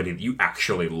marry somebody that you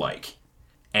actually like.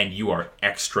 And you are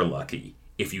extra lucky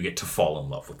if you get to fall in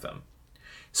love with them.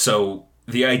 So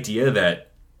the idea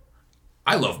that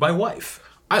I love my wife,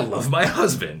 I love my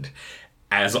husband,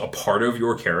 as a part of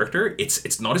your character,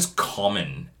 it's not as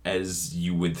common as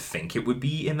you would think it would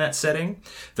be in that setting.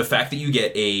 The fact that you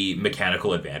get a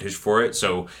mechanical advantage for it,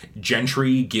 so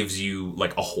Gentry gives you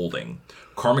like a holding.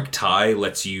 Karmic tie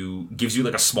gives you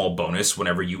like a small bonus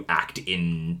whenever you act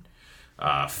in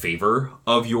favor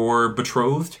of your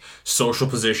betrothed. Social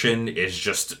position is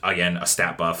just, again, a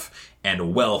stat buff.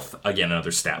 And wealth, again,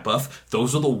 another stat buff.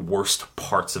 Those are the worst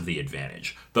parts of the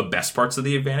advantage. The best parts of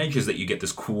the advantage is that you get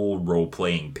this cool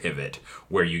role-playing pivot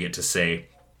where you get to say,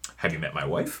 Have you met my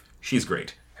wife? She's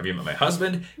great. Have you met my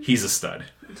husband? He's a stud.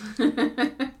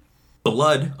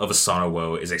 Blood of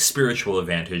Asano is a spiritual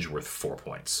advantage worth 4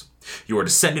 points. You are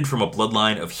descended from a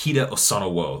bloodline of Hida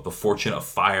Asano, the fortune of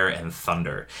fire and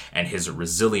thunder, and his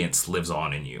resilience lives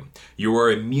on in you. You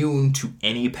are immune to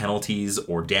any penalties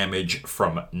or damage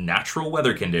from natural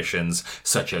weather conditions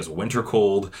such as winter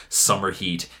cold, summer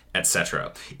heat,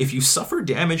 etc. If you suffer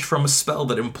damage from a spell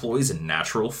that employs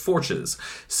natural forces,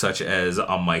 such as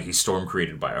a mighty storm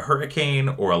created by a hurricane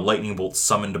or a lightning bolt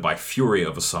summoned by Fury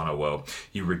of Asano,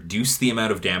 you reduce the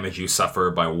amount of damage you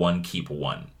suffer by 1 keep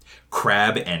 1.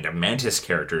 Crab and Mantis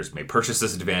characters may purchase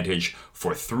this advantage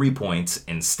for 3 points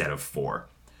instead of 4.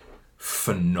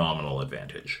 Phenomenal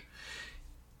advantage.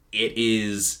 It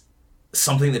is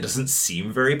something that doesn't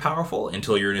seem very powerful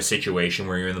until you're in a situation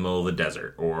where you're in the middle of the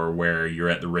desert or where you're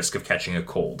at the risk of catching a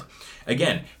cold.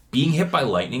 Again, being hit by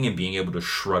lightning and being able to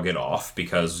shrug it off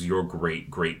because your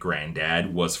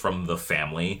great-great-granddad was from the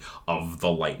family of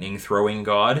the lightning throwing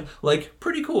god,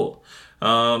 pretty cool.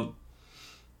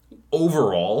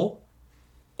 Overall,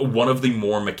 one of the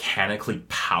more mechanically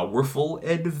powerful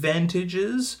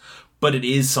advantages, but it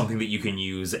is something that you can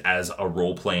use as a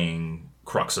role-playing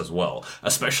crux as well,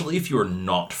 especially if you're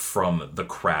not from the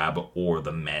crab or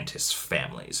the mantis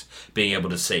families. Being able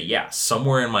to say, yeah,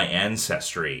 somewhere in my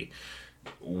ancestry,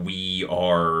 we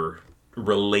are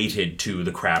related to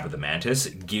the crab or the mantis,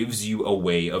 gives you a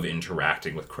way of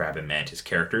interacting with crab and mantis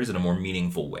characters in a more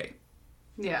meaningful way.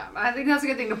 Yeah, I think that's a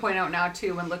good thing to point out now,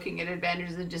 too, when looking at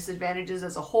advantages and disadvantages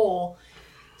as a whole.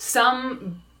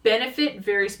 Some benefit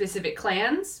very specific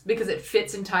clans because it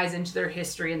fits and ties into their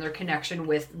history and their connection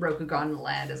with Rokugan and the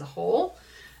land as a whole.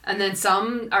 And then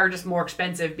some are just more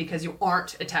expensive because you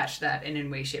aren't attached to that in any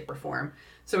way, shape, or form.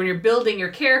 So when you're building your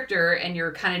character and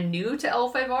you're kind of new to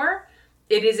L5R,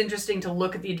 it is interesting to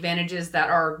look at the advantages that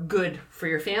are good for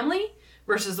your family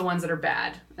versus the ones that are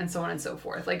bad, and so on and so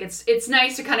forth. It's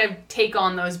nice to kind of take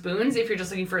on those boons if you're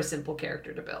just looking for a simple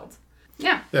character to build.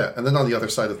 Yeah. Yeah, and then on the other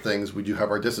side of things, we do have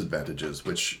our disadvantages,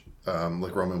 which,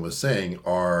 like Roman was saying,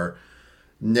 are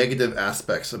negative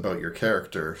aspects about your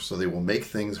character, so they will make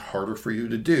things harder for you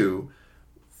to do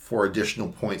for additional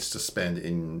points to spend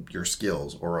in your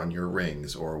skills or on your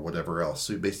rings or whatever else.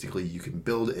 So basically, you can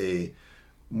build a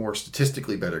more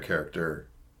statistically better character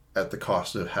at the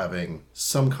cost of having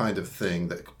some kind of thing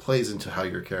that plays into how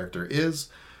your character is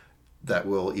that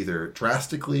will either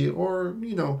drastically or,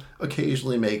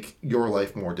 occasionally make your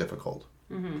life more difficult.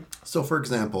 Mm-hmm. So, for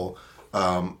example,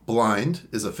 blind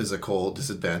is a physical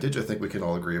disadvantage. I think we can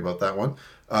all agree about that one.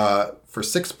 For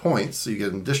 6 points, so you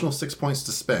get an additional 6 points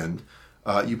to spend,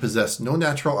 you possess no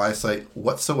natural eyesight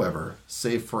whatsoever,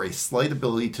 save for a slight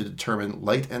ability to determine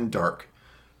light and dark.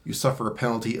 You suffer a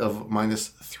penalty of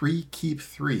 -3 keep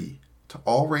 3 to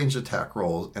all ranged attack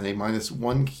rolls and a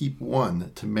 -1 keep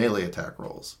 1 to melee attack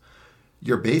rolls.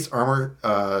 Your base armor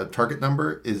target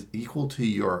number is equal to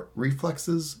your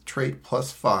reflexes trait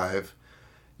 +5.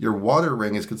 Your water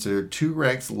ring is considered 2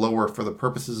 ranks lower for the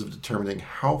purposes of determining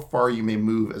how far you may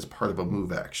move as part of a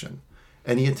move action.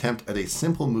 Any attempt at a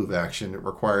simple move action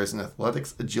requires an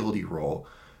athletics agility roll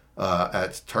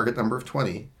at target number of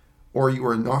 20, or you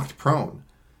are knocked prone.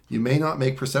 You may not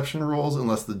make perception rolls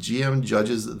unless the GM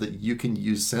judges that you can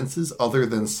use senses other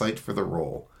than sight for the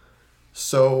roll.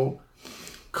 So,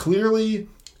 clearly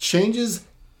changes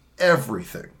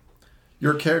everything.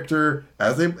 Your character,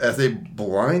 as a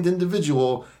blind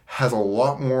individual, has a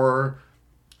lot more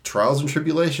trials and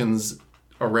tribulations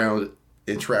around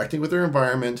interacting with their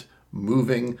environment,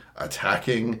 moving,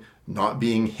 attacking, not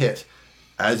being hit.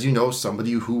 As you know,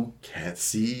 somebody who can't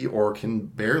see or can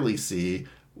barely see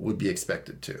would be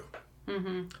expected to.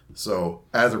 Mm-hmm. So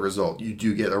as a result, you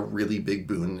do get a really big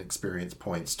boon in experience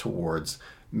points towards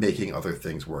making other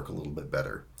things work a little bit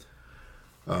better.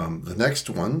 The next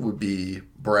one would be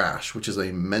brash, which is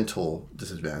a mental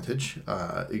disadvantage.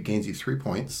 It gains you 3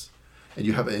 points, and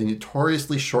you have a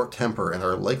notoriously short temper and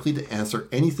are likely to answer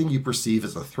anything you perceive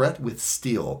as a threat with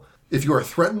steel. If you are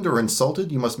threatened or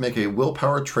insulted, you must make a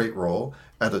willpower trait roll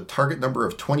at a target number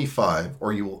of 25,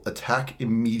 or you will attack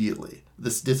immediately.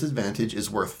 This disadvantage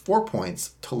is worth 4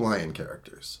 points to lion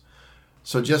characters.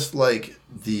 So just like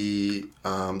the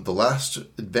last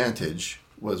advantage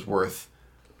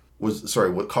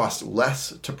what cost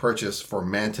less to purchase for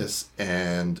mantis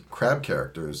and crab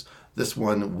characters, this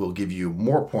one will give you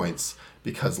more points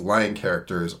because lion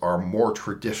characters are more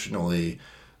traditionally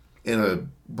in a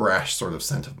brash sort of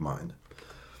scent of mind.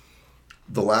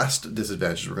 The last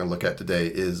disadvantage we're going to look at today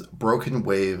is broken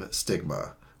wave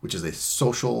stigma, which is a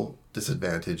social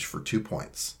disadvantage for 2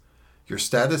 points. Your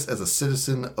status as a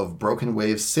citizen of Broken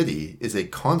Wave City is a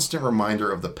constant reminder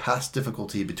of the past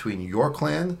difficulty between your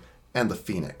clan and the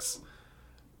Phoenix.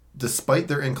 Despite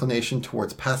their inclination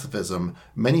towards pacifism,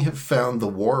 many have found the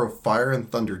War of Fire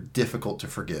and Thunder difficult to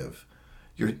forgive.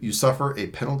 You suffer a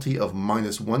penalty of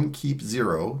 -1 keep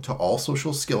 0 to all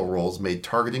social skill rolls made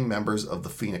targeting members of the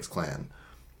Phoenix clan.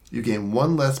 You gain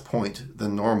 1 less point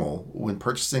than normal when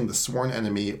purchasing the Sworn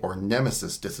Enemy or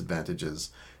Nemesis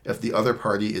disadvantages if the other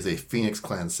party is a Phoenix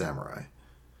clan samurai.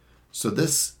 So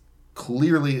this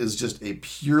clearly is just a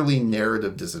purely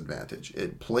narrative disadvantage.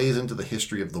 It plays into the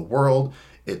history of the world.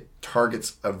 It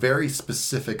targets a very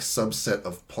specific subset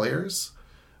of players,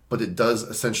 but it does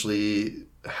essentially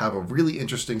have a really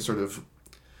interesting sort of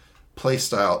play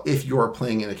style if you're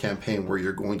playing in a campaign where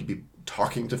you're going to be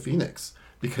talking to Phoenix,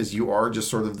 because you are just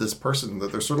sort of this person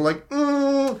that they're sort of like,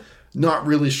 not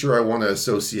really sure I want to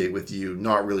associate with you,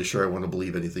 not really sure I want to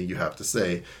believe anything you have to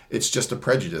say. It's just a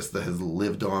prejudice that has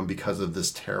lived on because of this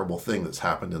terrible thing that's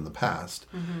happened in the past.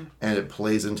 Mm-hmm. And it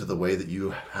plays into the way that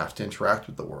you have to interact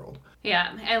with the world.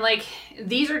 Yeah, and like,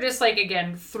 these are just like,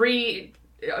 again, 3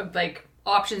 like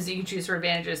options that you can choose for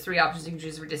advantages, 3 options you can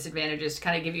choose for disadvantages to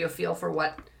kind of give you a feel for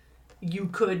what you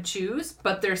could choose,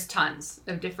 but there's tons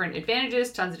of different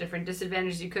advantages, tons of different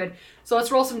disadvantages you could. So let's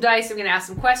roll some dice. I'm going to ask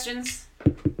some questions.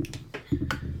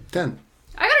 10.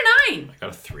 I got a 9. I got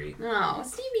a 3. Oh,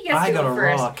 Stevie gets to got go a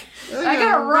first. rock. I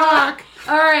got a rock.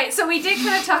 All right, so we did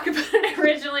kind of talk about it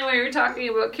originally when we were talking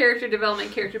about character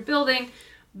development, character building.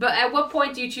 But at what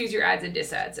point do you choose your adds and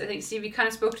disadds? I think, Steve, you kind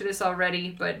of spoke to this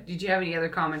already, but did you have any other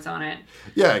comments on it?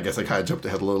 Yeah, I guess I kind of jumped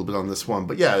ahead a little bit on this one.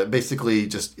 But yeah, basically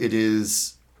just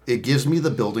it gives me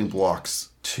the building blocks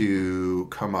to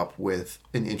come up with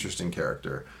an interesting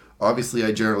character. Obviously,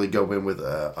 I generally go in with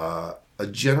a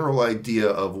general idea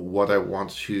of what I want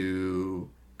to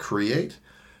create.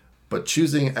 But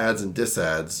choosing adds and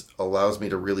disadds allows me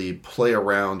to really play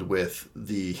around with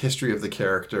the history of the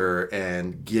character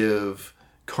and give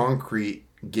concrete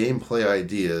gameplay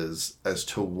ideas as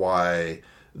to why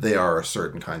they are a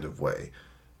certain kind of way.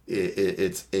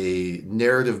 It's a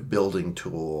narrative building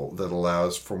tool that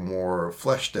allows for more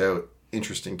fleshed out,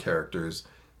 interesting characters.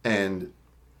 And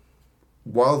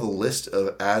while the list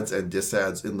of adds and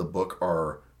disadds in the book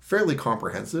are fairly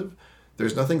comprehensive,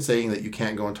 there's nothing saying that you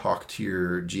can't go and talk to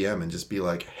your GM and just be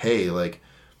like, hey, like,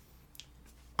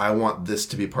 I want this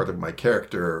to be part of my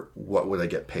character. What would I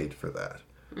get paid for that?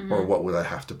 Mm-hmm. Or what would I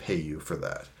have to pay you for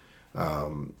that?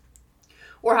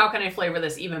 Or how can I flavor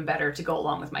this even better to go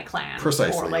along with my clan?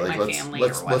 Precisely. Or like my family or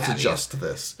what let's have adjust you.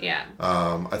 This. Yeah.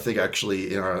 I think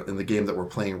actually in the game that we're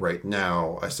playing right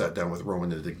now, I sat down with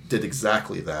Roman and did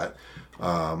exactly that.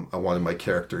 I wanted my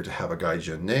character to have a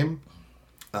Gaijin name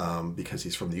because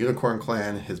he's from the Unicorn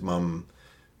Clan. His mom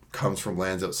comes from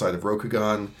lands outside of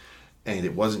Rokugan. And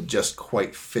it wasn't just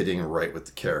quite fitting right with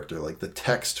the character. Like, the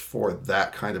text for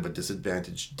that kind of a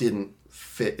disadvantage didn't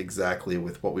fit exactly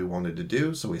with what we wanted to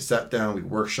do. So we sat down, we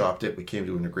workshopped it, we came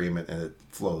to an agreement, and it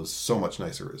flows so much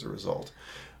nicer as a result.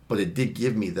 But it did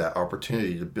give me that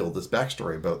opportunity to build this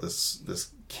backstory about this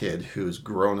kid who's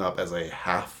grown up as a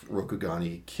half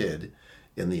Rokugani kid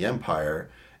in the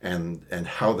Empire, and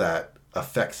how that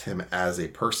affects him as a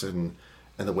person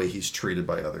and the way he's treated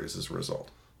by others as a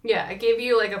result. Yeah, it gave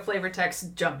you like a flavor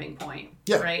text jumping point,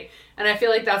 yeah. Right? And I feel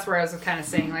like that's where I was kind of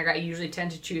saying, like, I usually tend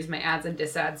to choose my adds and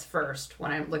disadds first when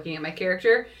I'm looking at my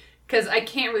character, because I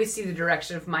can't really see the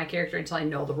direction of my character until I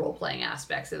know the role-playing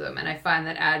aspects of them. And I find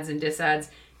that adds and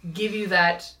disadds give you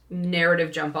that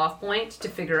narrative jump-off point to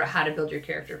figure out how to build your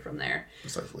character from there.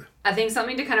 Precisely. I think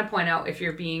something to kind of point out if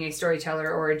you're being a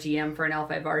storyteller or a GM for an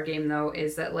L5R game, though,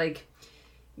 is that, like,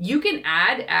 you can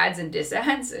add adds and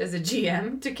disadds as a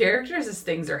GM to characters as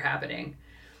things are happening.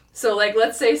 So, like,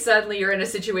 let's say suddenly you're in a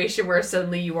situation where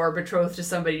suddenly you are betrothed to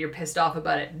somebody, you're pissed off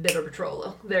about it. Bit of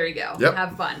betrothal. There you go. Yep.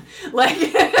 Have fun. Like,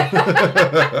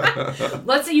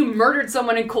 let's say you murdered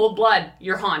someone in cold blood.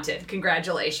 You're haunted.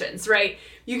 Congratulations, right?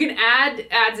 You can add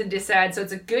adds and disadds, so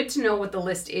it's good to know what the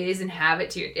list is and have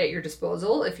it at your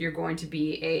disposal if you're going to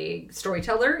be a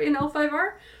storyteller in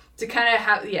L5R. To kind of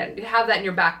have that in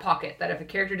your back pocket, that if a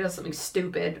character does something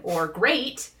stupid or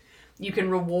great, you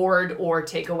can reward or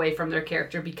take away from their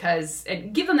character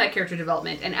and give them that character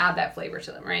development and add that flavor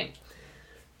to them, right?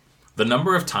 The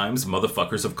number of times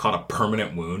motherfuckers have caught a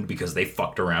permanent wound because they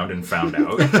fucked around and found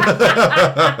out.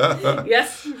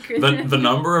 Yes. The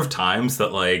number of times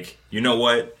that, like, you know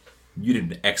what? You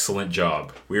did an excellent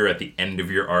job. We were at the end of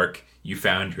your arc. You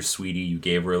found your sweetie. You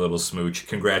gave her a little smooch.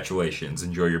 Congratulations.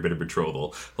 Enjoy your bit of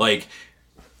betrothal. Like,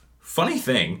 funny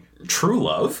thing, true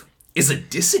love is a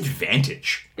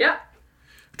disadvantage. Yeah.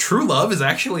 True love is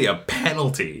actually a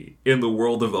penalty in the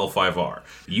world of L5R.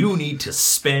 You need to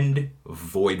spend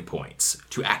void points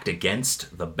to act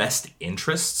against the best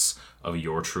interests of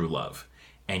your true love.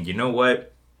 And you know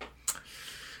what?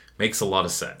 Makes a lot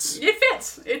of sense. It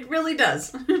fits. It really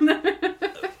does.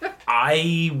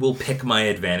 I will pick my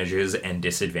advantages and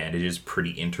disadvantages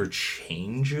pretty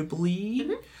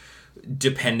interchangeably,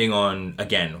 depending on,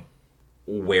 again,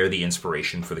 where the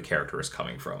inspiration for the character is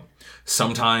coming from.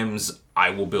 Sometimes I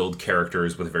will build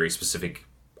characters with a very specific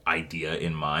idea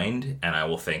in mind, and I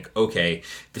will think, okay,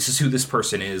 this is who this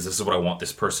person is, this is what I want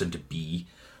this person to be.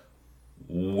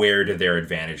 Where do their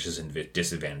advantages and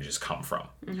disadvantages come from?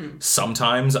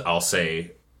 Sometimes I'll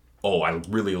say, oh, I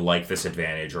really like this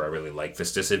advantage or I really like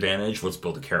this disadvantage. Let's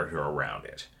build a character around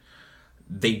it.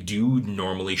 They do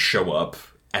normally show up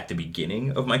at the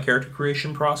beginning of my character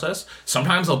creation process.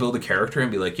 Sometimes I'll build a character and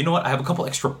be like, you know what? I have a couple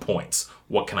extra points.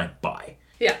 What can I buy?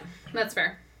 Yeah, that's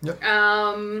fair. Yep.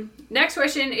 Next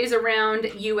question is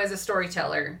around you as a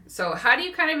storyteller. So how do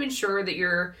you kind of ensure that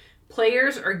your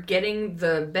players are getting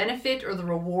the benefit or the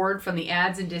reward from the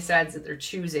adds and disads that they're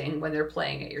choosing when they're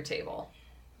playing at your table?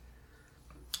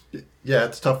 Yeah,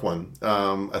 it's a tough one.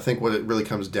 I think what it really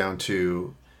comes down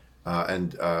to,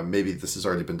 and maybe this has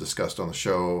already been discussed on the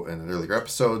show in an earlier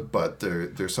episode, but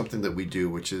there's something that we do,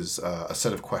 which is a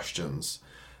set of questions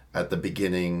at the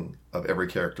beginning of every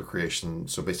character creation.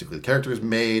 So basically the character is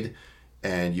made,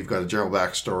 and you've got a general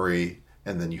backstory,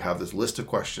 and then you have this list of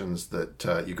questions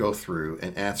that you go through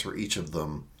and answer each of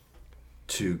them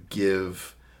to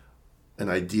give an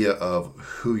idea of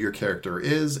who your character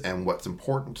is and what's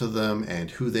important to them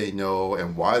and who they know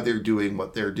and why they're doing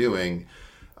what they're doing.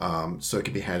 So it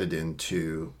can be handed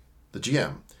into the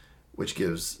GM, which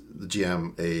gives the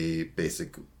GM a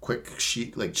basic quick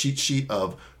sheet, like cheat sheet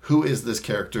of who is this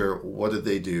character, what did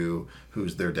they do,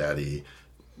 who's their daddy,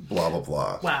 blah, blah,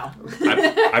 blah. Wow.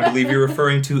 I believe you're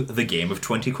referring to the game of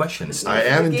 20 questions. I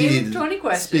am The game of indeed 20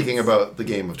 questions. speaking about the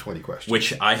game of 20 questions.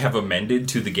 Which I have amended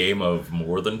to the game of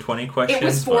more than 20 questions. It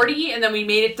was 40, and then we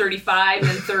made it 35,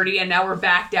 and 30, and now we're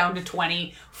back down to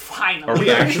 20. Finally. Are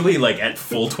we actually at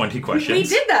full 20 questions? We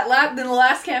did that in the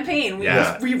last campaign. We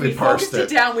we focused parsed it it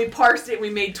down, we parsed it,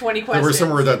 we made 20 there questions. were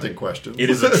some redundant questions. It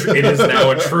is now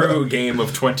a true game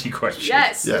of 20 questions.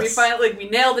 Yes, we finally we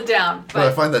nailed it down. But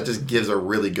I find that just gives a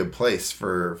really good place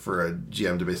for a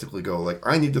GM to basically go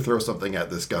I need to throw something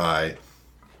at this guy.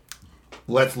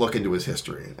 Let's look into his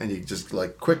history. And you just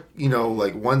quick,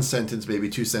 one sentence, maybe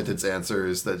 2 sentence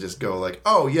answers that just go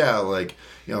oh yeah,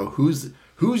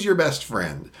 who's your best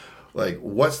friend?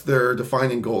 What's their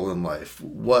defining goal in life?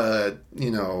 What,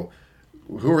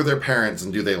 who are their parents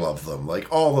and do they love them?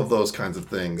 All of those kinds of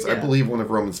things. Yeah. I believe one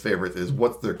of Roman's favorites is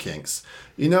what's their kinks?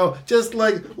 Just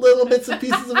little bits and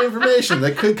pieces of information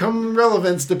that could come in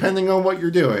relevance depending on what you're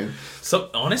doing.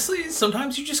 So honestly,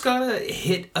 sometimes you just gotta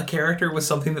hit a character with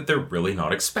something that they're really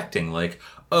not expecting.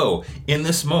 In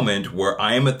this moment where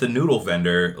I am at the noodle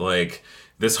vendor,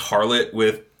 this harlot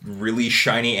with really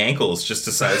shiny ankles just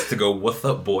decides to go, "What's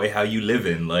up, boy? How you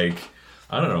living?" I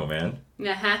don't know, man.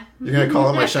 Uh-huh. You're going to call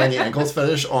out my shiny ankles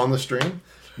fetish on the stream?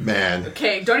 Man.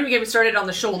 Okay, don't even get me started on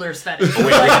the shoulders fetish. Just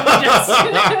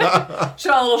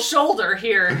show a little shoulder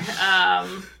here. Back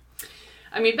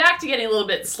to getting a little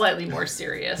bit slightly more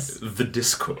serious. The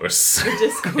discourse. The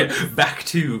discourse. Back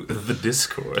to the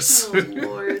discourse. Oh,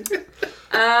 Lord.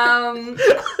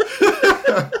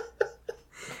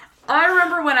 I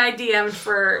remember when I DM'd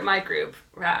for my group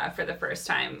for the first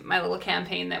time, my little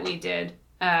campaign that we did.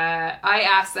 I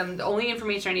asked them, the only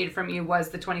information I needed from you was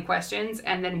the 20 questions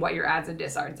and then what your adds and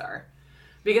disards are.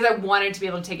 Because I wanted to be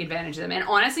able to take advantage of them. And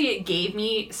honestly, it gave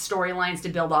me storylines to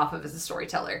build off of as a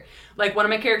storyteller. One of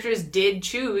my characters did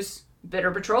choose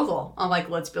bitter betrothal. I'm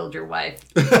let's build your wife.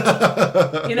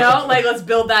 Let's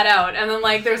build that out. And then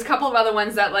there's a couple of other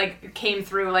ones that came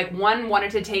through. One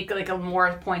wanted to take a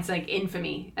more points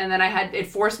infamy. And then it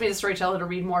forced me as a storyteller to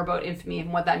read more about infamy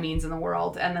and what that means in the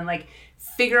world. And then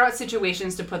figure out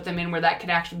situations to put them in where that could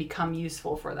actually become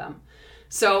useful for them.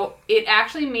 So it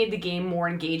actually made the game more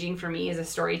engaging for me as a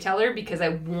storyteller because I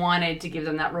wanted to give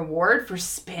them that reward for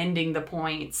spending the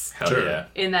points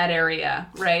in that area,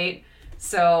 right?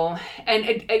 So, and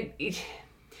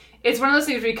it's one of those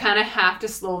things where you kind of have to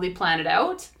slowly plan it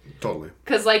out. Totally.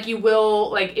 Because, you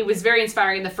will, it was very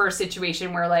inspiring in the first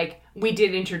situation where, we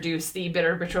did introduce the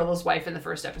bitter betrothal's wife in the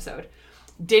first episode.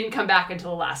 Didn't come back until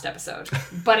the last episode,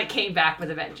 but it came back with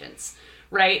a vengeance,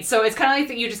 right? So it's kind of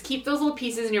that you just keep those little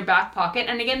pieces in your back pocket.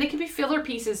 And again, they can be filler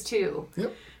pieces too.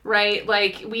 Yep. Right?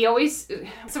 We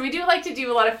do like to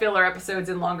do a lot of filler episodes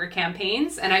in longer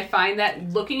campaigns. And I find that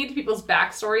looking into people's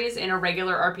backstories in a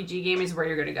regular RPG game is where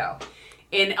you're going to go.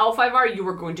 In L5R, you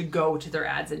were going to go to their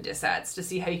ads and disads to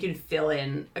see how you can fill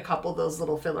in a couple of those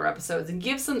little filler episodes and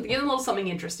give them a little something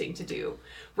interesting to do,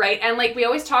 right? And like we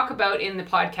always talk about in the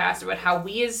podcast about how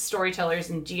we as storytellers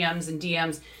and GMs and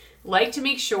DMs like to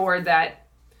make sure that,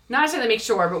 not necessarily make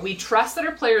sure, but we trust that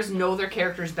our players know their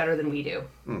characters better than we do.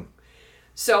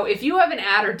 So if you have an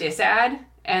ad or disad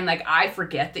and like I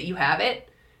forget that you have it,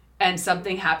 and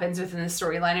something happens within the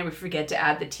storyline and we forget to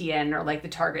add the TN or like the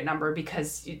target number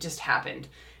because it just happened.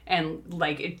 And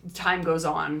like time goes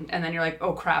on and then you're like,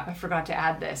 oh crap, I forgot to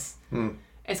add this.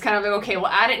 It's kind of like, okay, we'll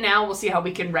add it now. We'll see how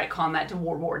we can retcon that to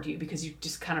reward you because you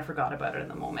just kind of forgot about it in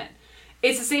the moment.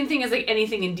 It's the same thing as like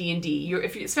anything in D&D.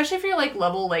 Especially if you're like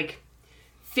level like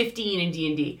 15 in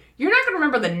D&D, you're not going to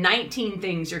remember the 19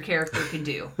 things your character can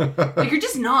do. Like, you're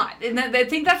just not. And I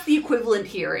think that's the equivalent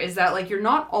here, is that, like, you're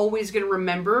not always going to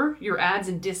remember your ads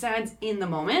and disads in the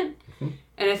moment.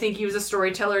 And I think you as a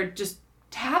storyteller just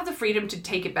have the freedom to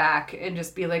take it back and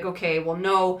just be like, okay, well,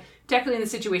 no, technically in the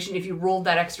situation, if you rolled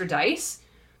that extra dice,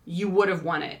 you would have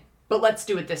won it. But let's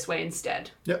do it this way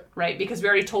instead. Yep. Right? Because we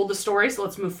already told the story, so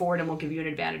let's move forward and we'll give you an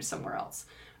advantage somewhere else.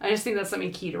 I just think that's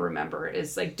something key to remember,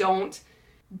 is, like, don't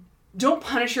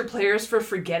punish your players for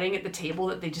forgetting at the table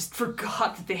that they just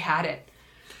forgot that they had it.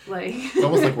 Like, it's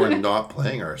almost like we're not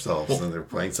playing ourselves and they're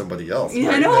playing somebody else. Yeah,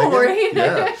 right? I know, right?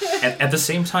 Yeah. And at the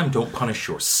same time, don't punish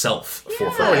yourself for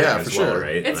Yeah. forgetting Oh, yeah, as for well, sure.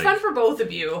 right? It's fun for both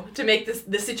of you to make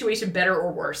this situation better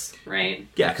or worse, right?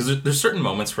 Yeah, because there's certain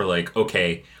moments where, like,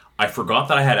 okay, I forgot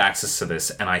that I had access to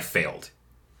this and I failed.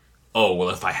 Oh, well,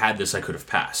 if I had this, I could have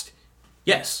passed.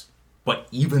 Yes, but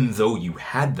even though you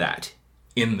had that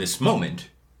in this moment,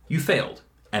 you failed.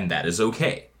 And that is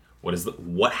okay.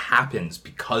 What happens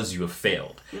because you have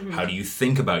failed? How do you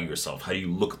think about yourself? How do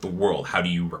you look at the world? How do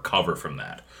you recover from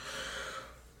that?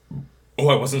 Oh,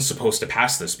 I wasn't supposed to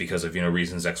pass this because of,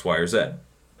 reasons X, Y, or Z.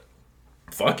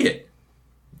 Fuck it.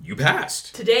 You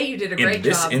passed. Today you did a great In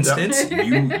this job. instance,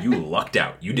 you lucked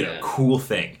out. You did a cool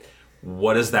thing.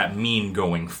 What does that mean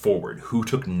going forward? Who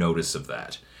took notice of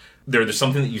that? There's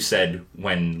something that you said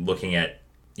when looking at,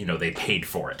 they paid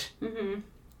for it.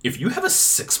 If you have a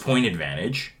 6-point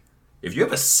advantage, if you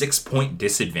have a 6-point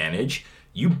disadvantage,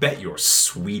 you bet your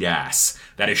sweet ass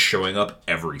that is showing up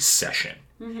every session.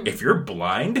 If you're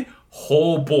blind,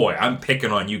 oh boy, I'm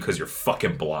picking on you because you're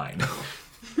fucking blind.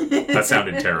 That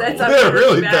sounded terrible. They're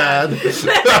really bad.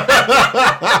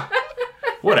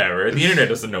 Whatever. The internet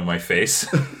doesn't know my face.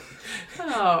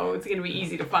 Oh, it's going to be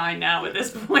easy to find now at this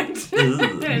point.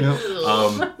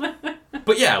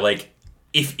 But yeah, like,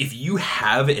 if you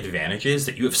have advantages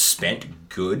that you have spent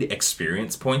good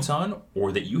experience points on,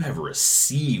 or that you have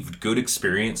received good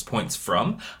experience points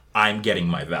from, I'm getting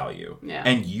my value. Yeah.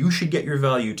 And you should get your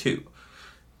value too.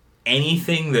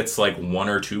 Anything that's like 1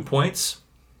 or 2 points,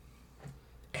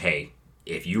 hey,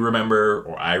 if you remember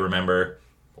or I remember,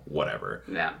 whatever.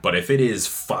 Yeah. But if it is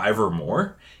 5 or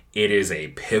more, it is a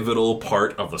pivotal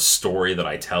part of the story that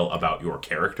I tell about your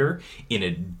character, in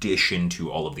addition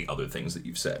to all of the other things that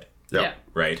you've said. Yep. Yeah.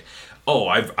 Right? Oh,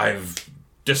 I've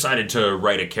decided to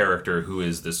write a character who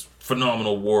is this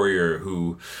phenomenal warrior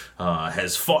who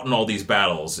has fought in all these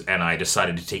battles, and I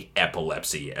decided to take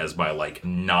epilepsy as my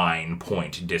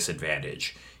 9-point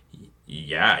disadvantage.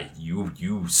 Yeah,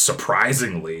 you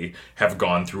surprisingly have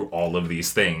gone through all of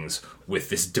these things with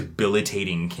this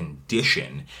debilitating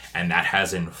condition, and that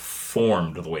has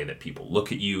informed the way that people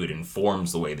look at you. It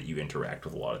informs the way that you interact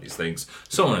with a lot of these things,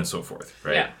 so on and so forth,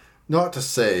 right? Yeah. Not to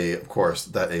say, of course,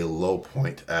 that a low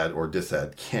point ad or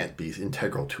disad can't be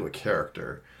integral to a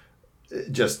character.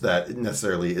 Just that it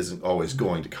necessarily isn't always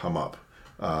going to come up.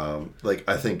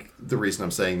 I think the reason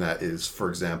I'm saying that is, for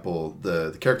example,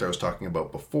 the character I was talking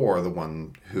about before, the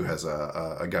one who has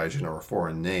a gaijin or a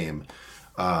foreign name,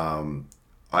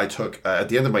 I took, at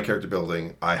the end of my character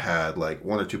building, I had 1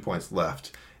 or 2 points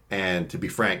left. And to be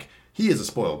frank, he is a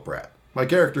spoiled brat. My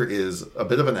character is a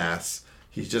bit of an ass.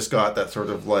 He's just got that sort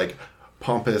of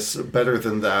pompous, better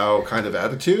than thou kind of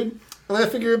attitude. And I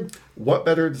figured, what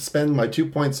better to spend my 2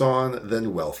 points on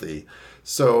than wealthy?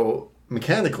 So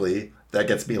mechanically, that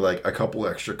gets me a couple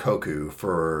extra koku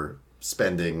for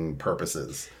spending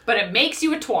purposes. But it makes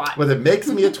you a twat. But it makes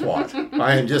me a twat.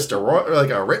 I am just a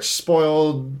rich,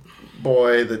 spoiled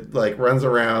boy that runs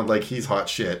around like he's hot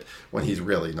shit when he's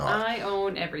really not. I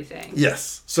own everything.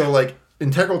 Yes. So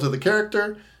integral to the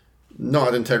character,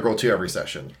 not integral to every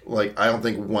session. I don't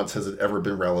think once has it ever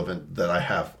been relevant that I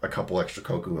have a couple extra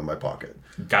koku in my pocket.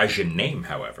 Gaijin name,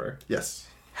 however, Yes.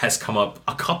 has come up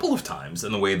a couple of times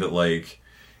in the way that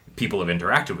people have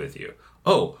interacted with you.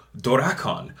 Oh,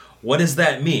 Dorakon. What does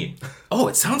that mean? Oh,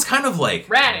 it sounds kind of like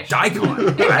Radish.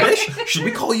 Daikon. Radish? Should we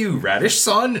call you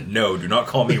Radish-san? No, do not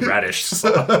call me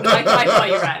Radish-san. I call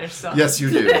you Radish, so. Yes,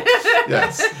 you do.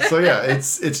 Yes. So yeah,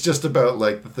 it's just about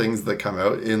like the things that come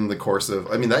out in the course of.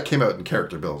 I mean, that came out in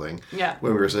character building. Yeah.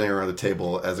 When we were sitting around the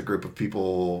table as a group of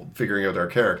people figuring out our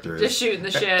characters. Just shooting the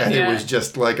shit. And it was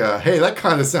just like hey, that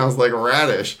kind of sounds like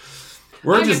Radish.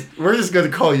 We're just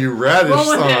going to call you Radish,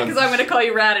 son. Because I'm going to call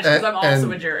you Radish because I'm also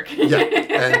a jerk. Yeah,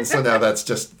 and so now that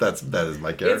is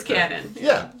my character. It's canon.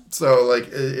 Yeah, so like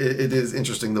it is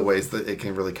interesting the ways that it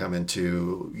can really come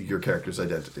into your character's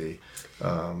identity,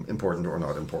 important or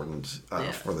not important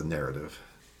for the narrative.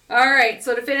 All right,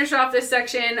 so to finish off this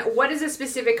section, what is a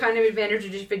specific kind of advantage or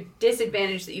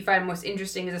disadvantage that you find most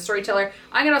interesting as a storyteller?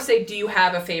 I'm going to say, do you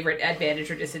have a favorite advantage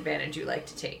or disadvantage you like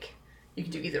to take? You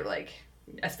can do either like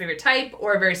a favorite type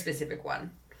or a very specific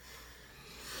one.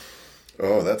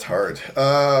 Oh, that's hard.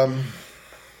 Can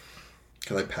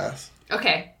I pass?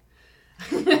 Okay.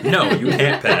 No, you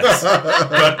can't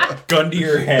pass. Gun to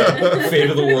your head. Fate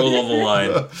of the world on the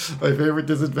line. My favorite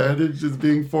disadvantage is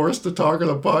being forced to talk on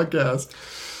a podcast.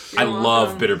 I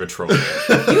love Bitter Betrothal.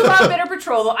 You love Bitter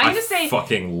Betrothal. I'm going to say...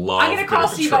 fucking love I'm going to call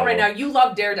Bitter Steve Betrothal. out right now. You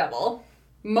love Daredevil.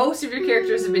 Most of your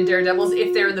characters have been Daredevils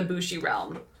if they're in the Bushi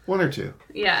realm. One or two.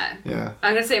 Yeah. Yeah.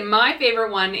 I'm going to say my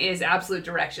favorite one is Absolute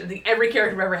Direction. I think every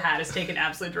character I've ever had has taken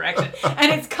Absolute Direction.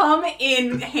 And it's come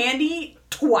in handy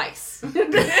twice. Out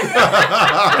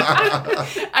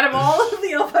of all of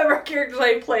the L5R characters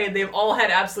I played, they've all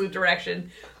had Absolute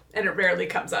Direction. And it rarely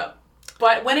comes up.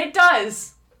 But when it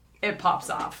does, it pops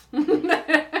off.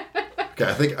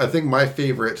 Okay, I think my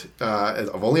favorite,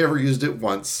 I've only ever used it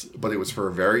once, but it was for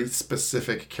a very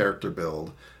specific character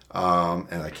build.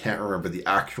 And I can't remember the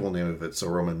actual name of it, so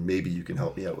Roman, maybe you can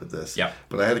help me out with this. Yeah.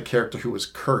 But I had a character who was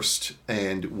cursed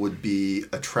and would be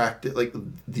attracted, like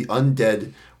the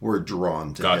undead were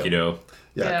drawn to him. Gakido.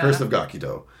 Yeah, Curse of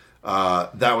Gakido.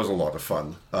 That was a lot of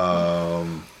fun.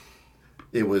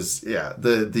 It was,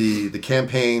 the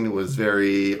campaign was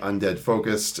very undead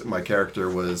focused. My character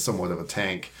was somewhat of a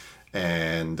tank,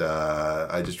 and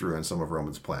I just ruined some of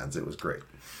Roman's plans. It was great.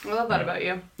 I love that about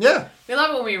you. Yeah. We love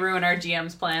it when we ruin our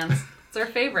GM's plans. It's our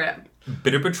favorite.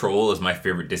 Bitter Patrol is my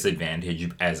favorite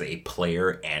disadvantage as a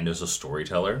player and as a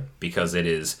storyteller because it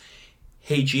is,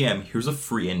 hey GM, here's a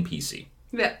free NPC.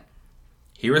 Yeah.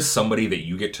 Here is somebody that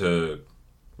you get to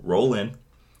roll in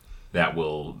that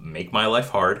will make my life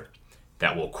hard,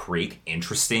 that will create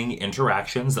interesting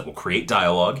interactions, that will create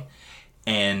dialogue,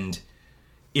 and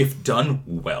if done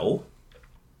well,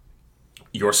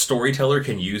 your storyteller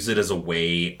can use it as a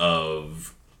way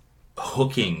of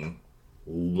hooking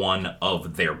one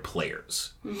of their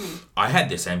players. Mm-hmm. I had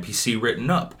this NPC written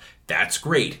up. That's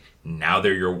great. Now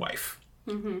they're your wife.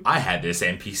 Mm-hmm. I had this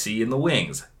NPC in the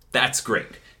wings. That's great.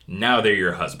 Now they're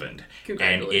your husband.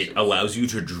 And it allows you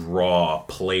to draw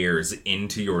players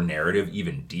into your narrative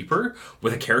even deeper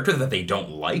with a character that they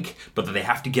don't like, but that they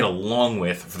have to get along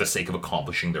with for the sake of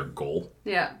accomplishing their goal.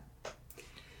 Yeah.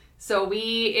 So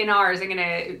in ours, I'm going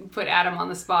to put Adam on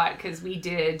the spot because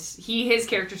his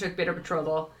character took Bitter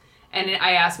Betrothal. And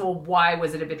I asked, well, why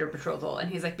was it a Bitter Betrothal?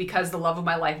 And he's like, because the love of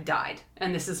my life died.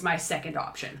 And this is my second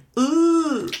option.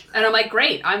 Ooh. And I'm like,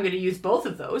 great, I'm going to use both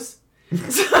of those.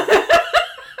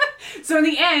 So in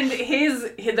the end,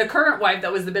 the current wife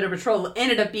that was the Bitter Betrothal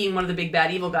ended up being one of the big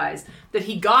bad evil guys that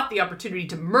he got the opportunity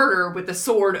to murder with the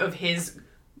sword of his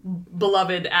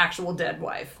beloved actual dead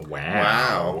wife.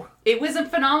 Wow. It was a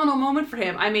phenomenal moment for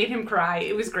him. I made him cry.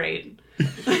 It was great.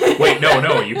 Wait,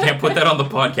 no, you can't put that on the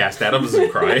podcast. Adam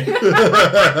doesn't cry.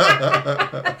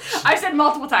 I've said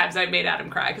multiple times I made Adam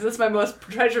cry because it's my most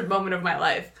treasured moment of my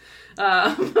life.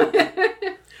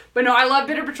 But no, I love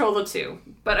Bitter Betrothal too.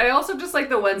 But I also just like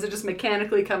the ones that just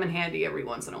mechanically come in handy every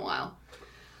once in a while.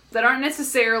 That aren't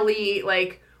necessarily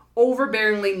like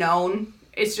overbearingly known.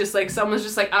 It's just like someone's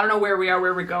just like, I don't know where we are,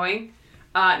 where we're going.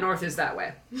 North is that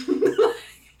way.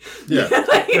 Yeah.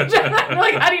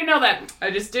 like, how do you know that?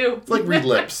 I just do. It's like Read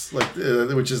Lips,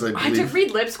 which is, I believe... I took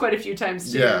Read Lips quite a few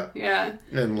times, too. Yeah.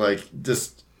 And,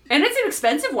 just... And it's an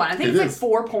expensive one. I think it's like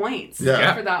 4 points for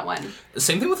that one.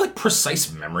 Same thing with, like,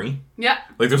 precise memory. Yeah.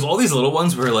 Like, there's all these little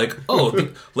ones where, like,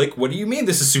 like, what do you mean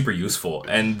this is super useful?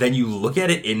 And then you look at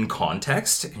it in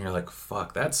context, and you're like,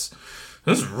 fuck, that's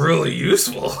really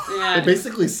useful. Yeah. It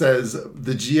basically says,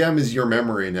 the GM is your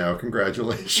memory now.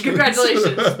 Congratulations.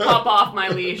 Congratulations. Pop off my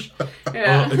leash.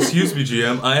 Yeah. Excuse me,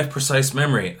 GM. I have precise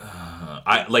memory.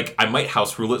 I might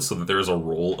house rule it so that there is a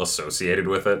role associated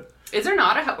with it. Is there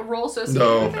not a role associated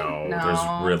with it? No,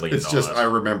 there's really it's not. Just, I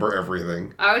remember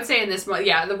everything. I would say in this one,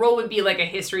 the role would be like a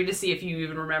history to see if you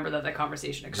even remember that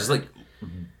conversation occurred. Just like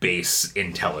base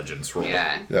intelligence roll.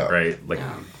 Yeah. Right? Like,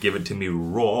 give it to me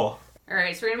raw.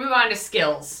 Alright, so we're gonna move on to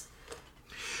skills.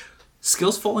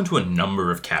 Skills fall into a number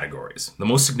of categories. The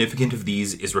most significant of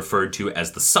these is referred to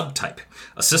as the subtype,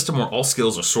 a system where all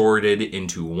skills are sorted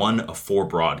into one of 4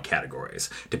 broad categories,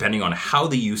 depending on how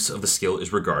the use of the skill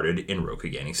is regarded in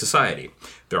Rokugani society.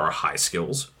 There are high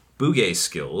skills, Bugei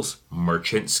skills,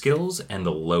 merchant skills, and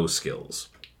low skills.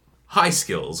 High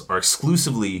skills are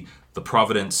exclusively the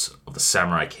providence of the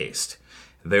samurai caste.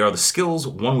 They are the skills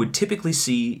one would typically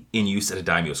see in use at a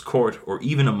daimyo's court or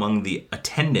even among the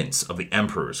attendants of the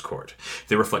emperor's court.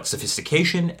 They reflect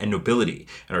sophistication and nobility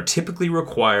and are typically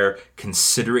require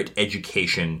considerate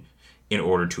education in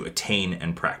order to attain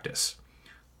and practice.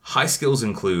 High skills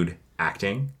include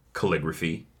acting,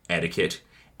 calligraphy, etiquette,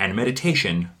 and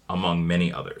meditation, among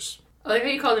many others. I like how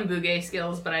you call them bugei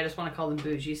skills, but I just want to call them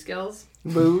bougie skills.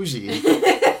 Bougie.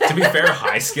 To be fair,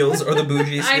 high skills are the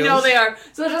bougie skills. I know they are.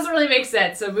 So it doesn't really make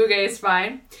sense. So bugei is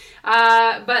fine.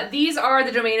 But these are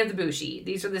the domain of the bushi.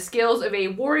 These are the skills of a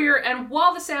warrior, and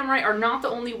while the samurai are not the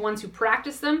only ones who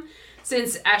practice them,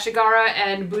 since Ashigara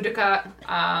and Budoka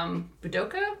and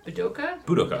Budoka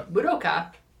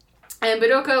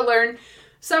learn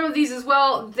some of these as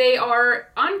well, they are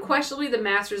unquestionably the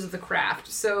masters of the craft.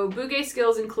 So bugei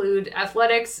skills include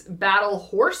athletics, battle,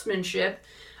 horsemanship,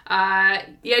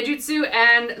 yaijutsu,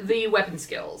 and the weapon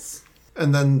skills.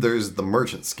 And then there's the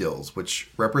merchant skills,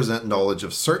 which represent knowledge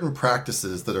of certain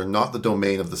practices that are not the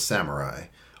domain of the samurai.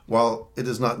 While it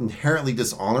is not inherently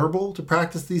dishonorable to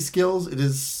practice these skills, it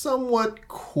is somewhat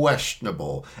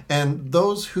questionable, and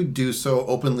those who do so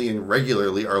openly and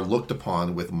regularly are looked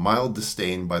upon with mild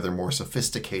disdain by their more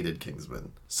sophisticated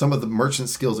kinsmen. Some of the merchant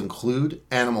skills include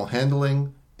animal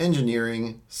handling,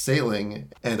 engineering, sailing,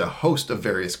 and a host of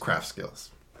various craft skills.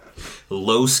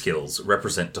 Low skills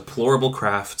represent deplorable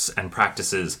crafts and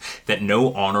practices that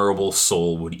no honorable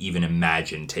soul would even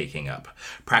imagine taking up.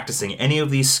 Practicing any of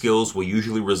these skills will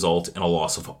usually result in a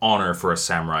loss of honor for a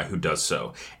samurai who does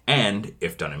so, and,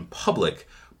 if done in public,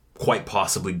 quite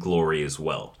possibly glory as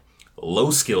well.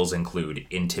 Low skills include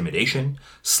intimidation,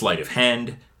 sleight of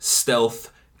hand,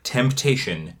 stealth,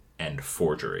 temptation, and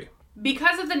forgery.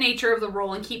 Because of the nature of the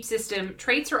roll and keep system,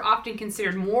 traits are often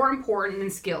considered more important than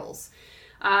skills.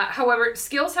 However,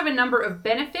 skills have a number of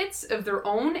benefits of their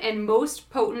own, and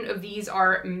most potent of these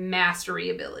are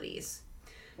mastery abilities.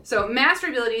 So,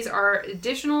 mastery abilities are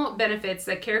additional benefits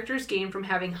that characters gain from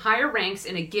having higher ranks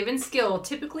in a given skill,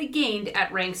 typically gained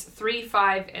at ranks 3,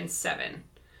 5, and 7.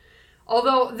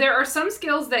 Although, there are some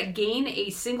skills that gain a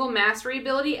single mastery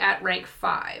ability at rank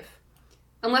 5.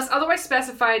 Unless otherwise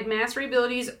specified, mastery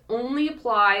abilities only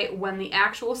apply when the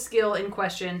actual skill in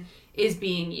question is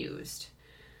being used.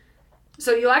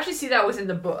 So you'll actually see that within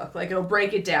the book. Like, it'll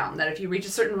break it down that if you reach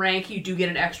a certain rank, you do get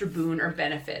an extra boon or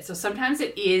benefit. So sometimes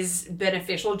it is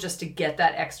beneficial just to get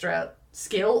that extra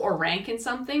skill or rank in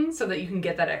something so that you can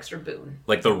get that extra boon.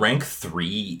 Like the rank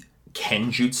 3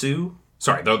 Kenjutsu,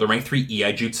 the rank 3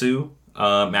 Iaijutsu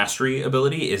mastery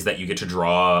ability is that you get to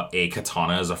draw a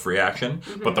katana as a free action,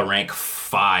 but the rank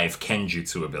 5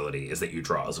 Kenjutsu ability is that you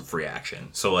draw as a free action.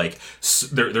 So like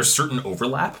there's certain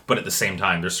overlap, but at the same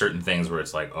time there's certain things where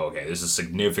it's like, oh, okay, this is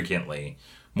significantly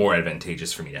more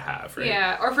advantageous for me to have, right?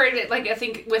 Yeah, or for, like, I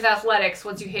think with athletics,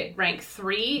 once you hit rank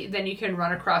 3, then you can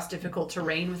run across difficult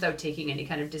terrain without taking any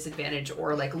kind of disadvantage,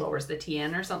 or like lowers the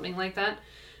TN or something like that.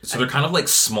 So they're kind of like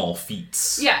small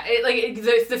feats. Yeah,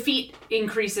 the feat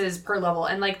increases per level,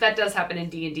 and like that does happen in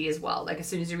D&D as well. Like as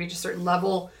soon as you reach a certain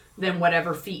level, then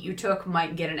whatever feat you took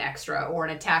might get an extra, or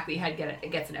an attack that you had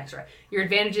gets an extra. Your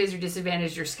advantages, your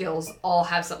disadvantages, your skills all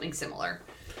have something similar.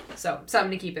 So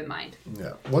something to keep in mind.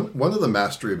 Yeah, one of the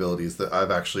mastery abilities that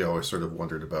I've actually always sort of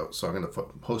wondered about, so I'm going to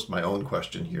post my own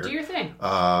question here. Do your thing.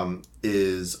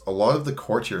 Is a lot of the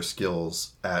courtier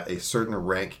skills at a certain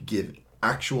rank give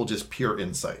actual just pure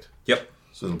insight. Yep.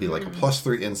 So it'll be like a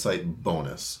 +3 insight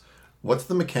bonus. What's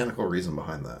the mechanical reason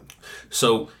behind that?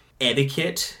 So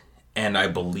etiquette and I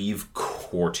believe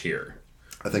courtier.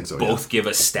 I think so, both give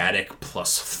a static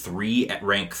 +3 at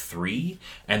rank 3,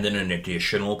 and then an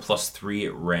additional +3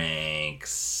 at rank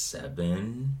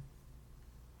 7.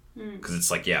 Because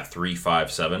it's like, 3,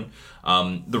 5, 7.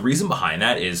 The reason behind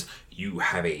that is you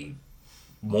have a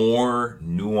more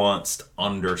nuanced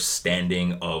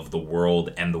understanding of the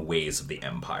world and the ways of the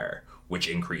empire, which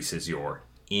increases your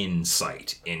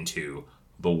insight into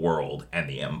the world and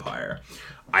the empire.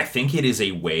 I think it is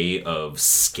a way of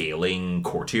scaling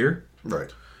courtier.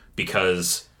 Right.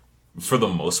 Because, for the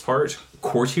most part,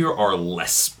 courtier are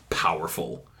less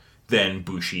powerful than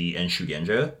Bushi and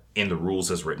Shugenja in the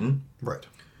rules as written. Right.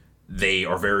 They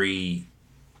are very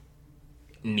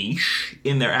niche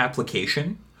in their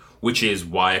application, which is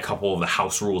why a couple of the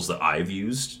house rules that I've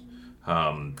used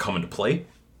come into play.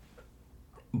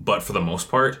 But for the most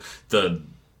part, the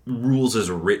rules as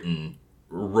written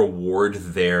reward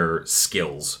their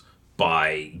skills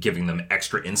by giving them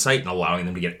extra insight and allowing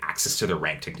them to get access to their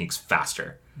rank techniques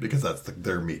faster. Because that's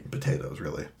their meat and potatoes,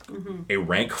 really. Mm-hmm. A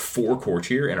rank 4 core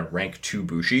tier and a rank 2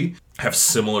 bushi have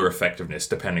similar effectiveness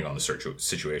depending on the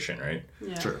situation, right?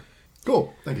 Yeah. Sure.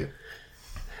 Cool. Thank you.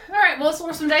 All right, well, let's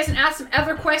roll some dice and ask some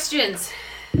other questions.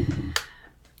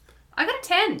 I got a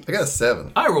 10. I got a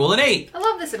 7. I roll an 8. I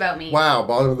love this about me. Wow,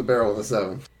 bottom of the barrel with a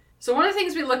 7. So one of the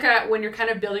things we look at when you're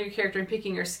kind of building your character and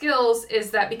picking your skills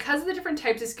is that because of the different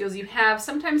types of skills you have,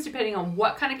 sometimes depending on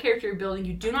what kind of character you're building,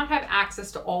 you do not have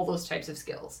access to all those types of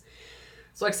skills.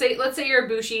 So let's say you're a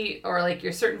bushi or like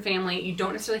your certain family, you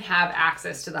don't necessarily have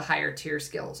access to the higher tier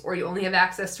skills, or you only have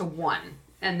access to one,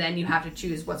 and then you have to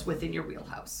choose what's within your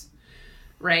wheelhouse.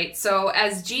 Right? So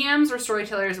as GMs or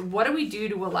storytellers, what do we do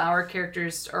to allow our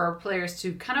characters or our players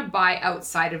to kind of buy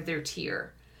outside of their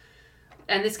tier?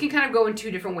 And this can kind of go in two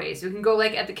different ways. It can go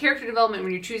like at the character development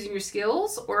when you're choosing your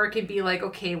skills, or it could be like,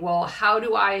 okay, well, how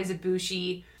do I as a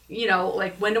bushi,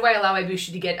 like when do I allow my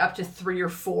bushi to get up to 3 or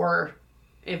 4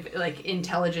 if like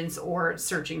intelligence or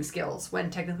searching skills when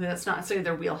technically that's not necessarily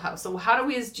their wheelhouse. So how do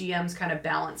we as GMs kind of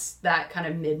balance that kind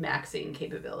of mid-maxing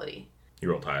capability?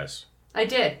 You rolled highest. I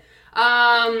did. So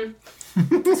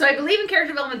I believe in character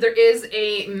development there is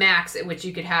a max at which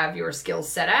you could have your skills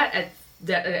set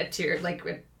at tier,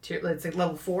 let's say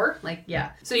level 4.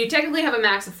 So you technically have a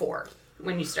max of 4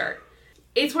 when you start.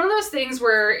 It's one of those things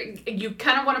where you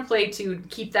kind of want to play to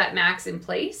keep that max in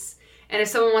place. And if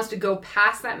someone wants to go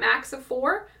past that max of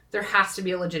 4, there has to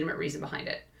be a legitimate reason behind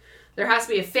it. There has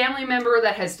to be a family member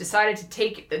that has decided to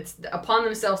take it upon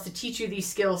themselves to teach you these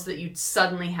skills so that you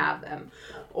suddenly have them.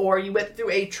 Or you went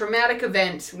through a traumatic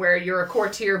event where you're a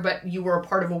courtier, but you were a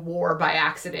part of a war by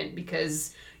accident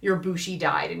because your bushi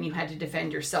died and you had to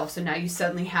defend yourself. So now you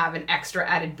suddenly have an extra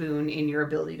added boon in your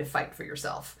ability to fight for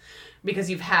yourself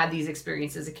because you've had these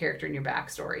experiences as a character in your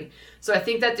backstory. So I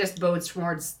think that just bodes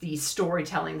towards the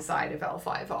storytelling side of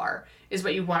L5R is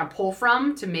what you want to pull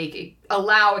from to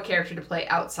allow a character to play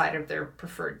outside of their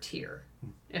preferred tier,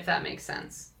 if that makes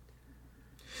sense.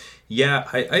 Yeah,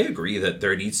 I agree that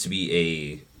there needs to be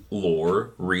a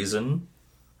lore reason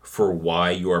for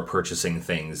why you are purchasing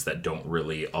things that don't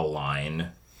really align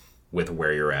with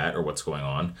where you're at or what's going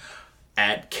on.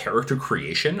 At character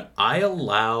creation, I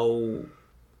allow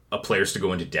players to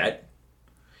go into debt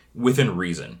within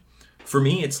reason. For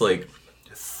me, it's like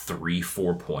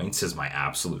 3-4 points is my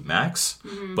absolute max.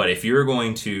 Mm-hmm. But if you're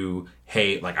going to,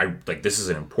 hey, this is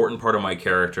an important part of my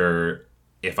character.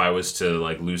 If I was to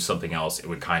lose something else, it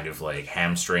would kind of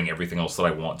hamstring everything else that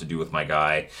I want to do with my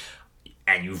guy.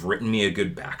 And you've written me a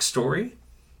good backstory,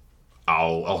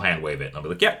 I'll hand wave it. And I'll be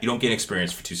like, yeah, you don't gain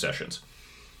experience for 2 sessions.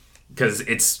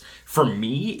 Because for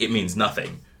me, it means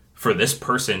nothing. For this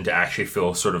person to actually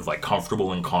feel sort of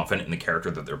comfortable and confident in the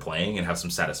character that they're playing and have some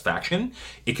satisfaction,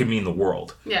 it could mean the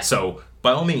world. Yeah. So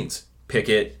by all means, pick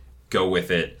it, go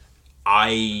with it.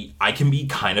 I can be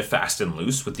kind of fast and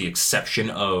loose with the exception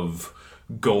of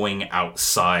going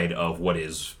outside of what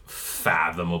is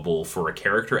fathomable for a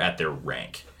character at their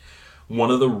rank. One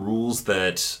of the rules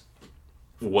that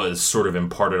was sort of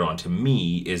imparted onto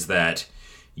me is that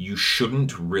you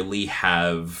shouldn't really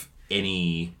have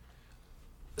any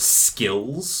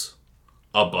skills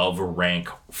above rank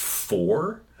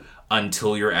 4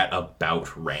 until you're at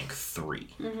about rank 3.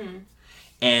 Mm-hmm.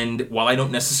 And while I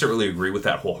don't necessarily agree with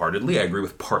that wholeheartedly, I agree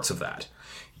with parts of that.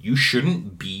 You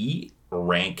shouldn't be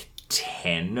rank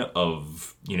 10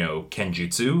 of,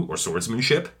 kenjutsu or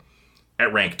swordsmanship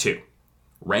at rank 2.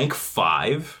 Rank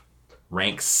 5,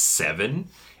 rank 7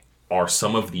 are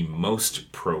some of the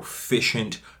most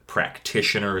proficient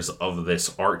practitioners of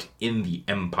this art in the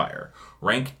Empire.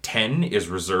 Rank 10 is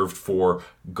reserved for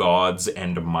gods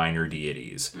and minor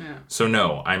deities. Yeah. So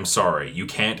no, I'm sorry, you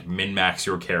can't min-max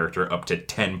your character up to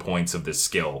 10 points of this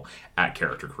skill at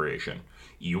character creation.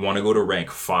 You want to go to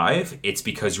rank 5, it's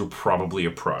because you're probably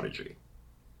a prodigy.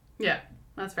 Yeah,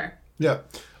 that's fair. Yeah,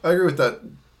 I agree with that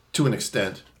to an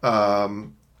extent.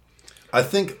 I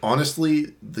think,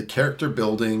 honestly, the character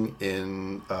building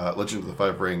in Legend of the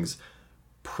Five Rings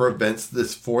prevents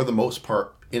this, for the most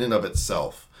part, in and of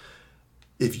itself.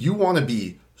 If you want to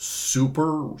be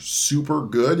super, super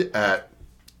good at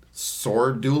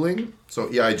sword dueling, so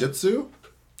Iaijutsu,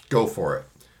 go for it.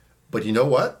 But you know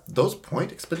what? Those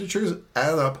point expenditures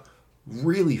add up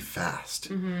really fast.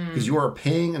 Because you are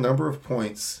paying a number of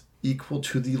points equal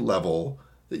to the level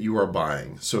that you are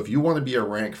buying. So if you want to be a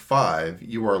rank 5,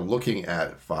 you are looking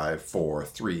at 5, 4,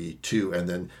 3, 2, and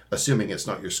then assuming it's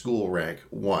not your school rank,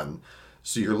 1.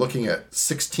 So you're looking at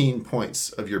 16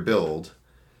 points of your build.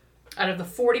 Out of the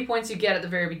 40 points you get at the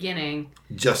very beginning.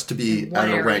 Just to be at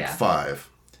a rank 5.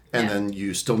 And Yeah. then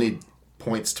you still need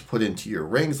points to put into your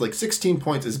rings. Like 16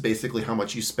 points is basically how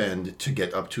much you spend to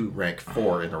get up to rank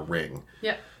 4 in a ring.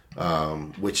 Yep.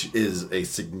 Which is a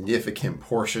significant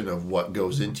portion of what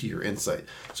goes into your insight.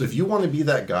 So if you want to be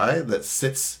that guy that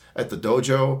sits at the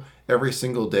dojo every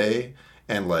single day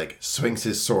and like swings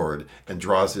his sword and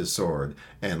draws his sword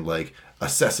and like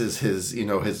assesses his, you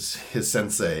know, his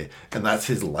sensei, and that's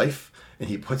his life, and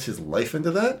he puts his life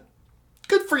into that,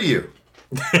 good for you.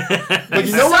 But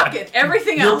you know Suck it.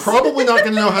 Everything You're else. probably not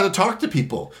going to know how to talk to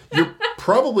people. You're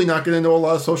probably not going to know a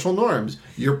lot of social norms.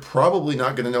 You're probably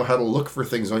not going to know how to look for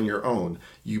things on your own.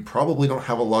 You probably don't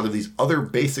have a lot of these other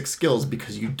basic skills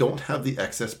because you don't have the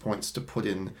excess points to put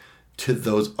in to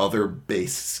those other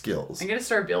base skills. I'm going to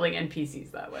start building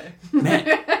NPCs that way. Man,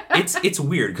 it's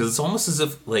weird because it's almost as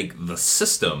if like the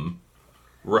system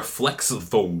reflects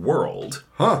the world,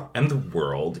 and the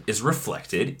world is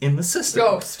reflected in the system.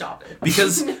 Oh, stop it.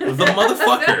 Because the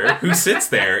motherfucker who sits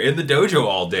there in the dojo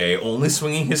all day, only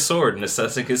swinging his sword and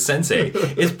assessing his sensei,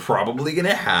 is probably going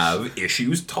to have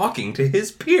issues talking to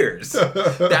his peers.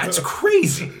 That's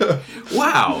crazy.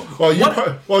 Wow.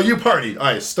 While you partied,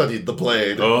 I studied the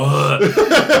blade.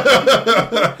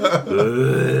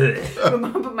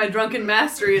 But my drunken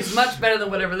mastery is much better than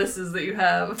whatever this is that you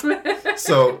have.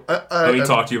 So Let me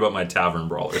talk to you about my tavern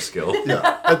brawler skill. Yeah.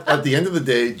 At the end of the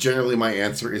day, generally my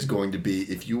answer is going to be,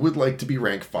 if you would like to be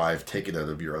rank 5, take it out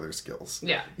of your other skills.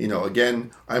 Yeah. You know,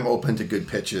 again, I'm open to good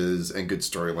pitches and good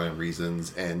storyline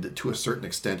reasons, and to a certain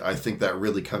extent, I think that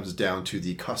really comes down to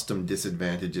the custom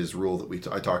disadvantages rule that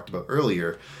I talked about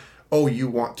earlier. Oh, you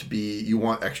want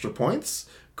extra points?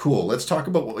 Cool. Let's talk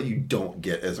about what you don't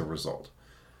get as a result.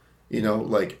 You know,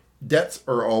 like, debts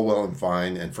are all well and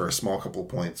fine, and for a small couple of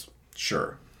points,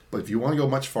 sure. But if you want to go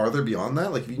much farther beyond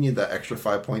that, like if you need that extra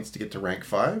 5 points to get to rank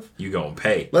 5, You gonna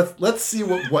pay. let's see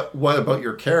what about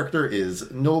your character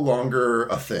is no longer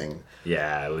a thing.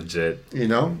 Yeah, legit. You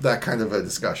know, that kind of a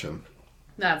discussion.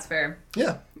 That's fair.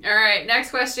 Yeah. All right,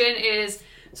 next question is,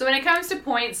 so when it comes to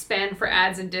points spent for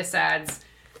ads and disads,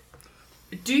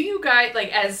 do you guys,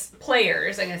 like as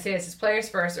players, I'm going to say this as players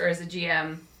first, or as a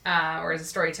GM, or as a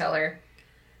storyteller,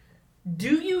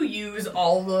 do you use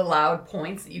all the allowed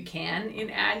points that you can in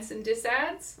ads and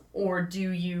disads? Or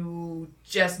do you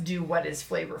just do what is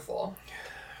flavorful?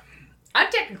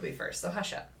 I'm technically first, so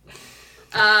hush up.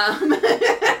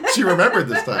 She remembered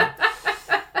this time.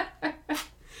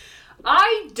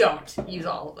 I don't use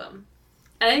all of them.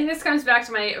 And I think this comes back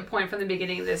to my point from the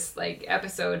beginning of this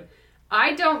episode.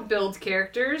 I don't build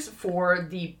characters for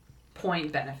the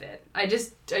point benefit. I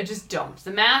just don't.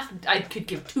 The math, I could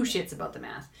give two shits about the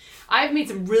math. I've made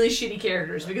some really shitty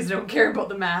characters because I don't care about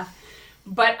the math.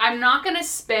 But I'm not going to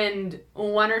spend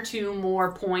 1 or 2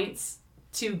 more points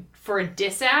for a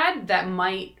disad that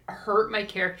might hurt my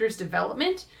character's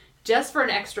development just for an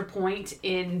extra point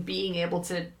in being able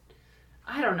to,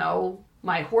 I don't know,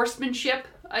 my horsemanship,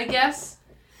 I guess.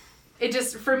 It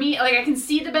just, for me, like, I can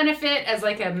see the benefit as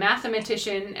like a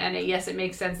mathematician, and yes, it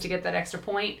makes sense to get that extra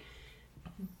point.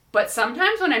 But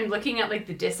sometimes when I'm looking at like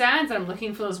the disads and I'm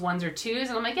looking for those 1s or 2s,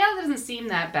 and I'm like, yeah, that doesn't seem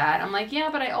that bad. I'm like, yeah,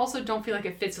 but I also don't feel like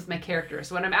it fits with my character.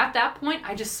 So when I'm at that point,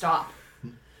 I just stop.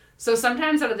 So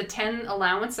sometimes out of the 10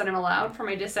 allowance that I'm allowed for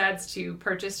my disads to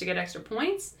purchase to get extra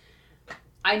points,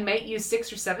 I might use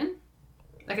 6 or 7.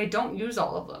 Like, I don't use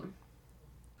all of them.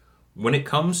 When it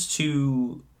comes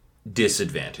to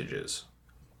disadvantages,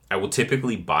 I will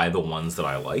typically buy the ones that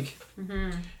I like,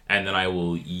 and then I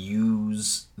will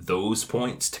use those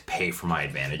points to pay for my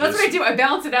advantages. That's what I do. I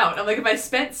balance it out. I'm like, if I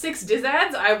spent 6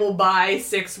 disads, I will buy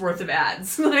 6 worth of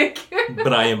ads. Like,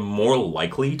 But I am more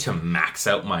likely to max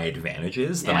out my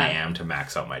advantages than I Yeah. am to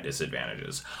max out my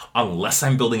disadvantages. Unless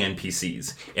I'm building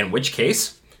NPCs. In which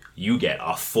case, you get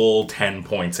a full 10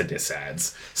 points of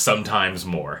disads. Sometimes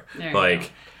more. There you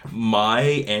Like,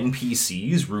 my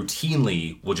NPCs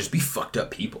routinely will just be fucked up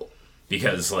people.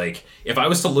 Because, like, if I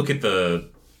was to look at the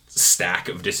stack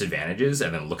of disadvantages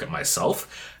and then look at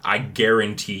myself, I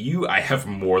guarantee you I have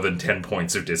more than 10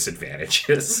 points of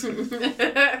disadvantages.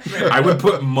 I would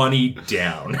put money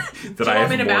down that do you I want have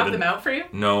me to more map than... them out for you?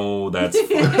 No, that's fine.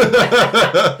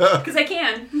 Because I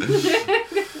can.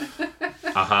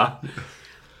 Uh-huh.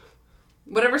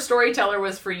 Whatever storyteller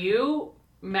was for you,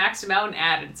 maxed them out and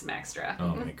added some extra.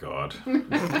 Oh my god.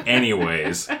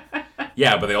 Anyways.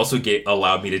 Yeah, but they also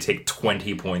allowed me to take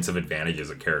 20 points of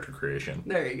advantages at character creation.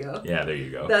 There you go. Yeah, there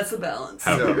you go. That's the balance.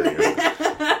 How dare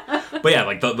you. But yeah,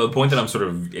 like the point that I'm sort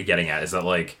of getting at is that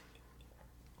like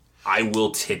I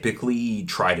will typically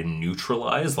try to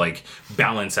neutralize, like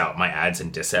balance out my adds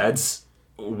and disadds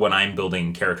when I'm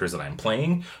building characters that I'm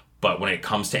playing. But when it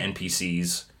comes to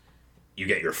NPCs, you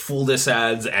get your full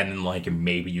disadds, and then like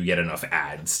maybe you get enough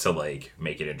adds to like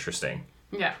make it interesting.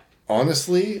 Yeah.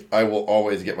 Honestly, I will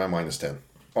always get my -10.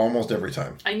 Almost every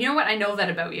time. And you know what? I know that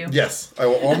about you. Yes, I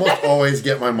will almost always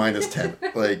get my -10.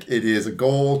 Like, it is a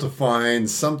goal to find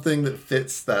something that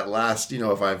fits that last,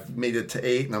 if I've made it to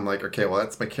 8 and I'm like, okay, well,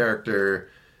 that's my character.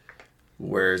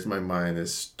 Where's my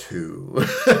 -2?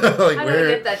 Like, How do I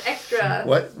get that extra?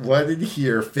 What in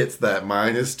here fits that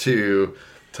 -2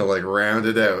 to, like, round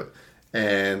it out?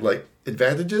 And, like,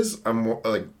 advantages, I'm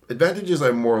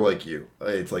more like you.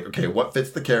 It's like, okay, what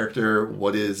fits the character?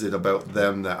 What is it about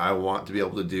them that I want to be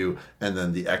able to do? And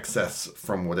then the excess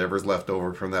from whatever's left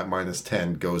over from that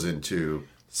 -10 goes into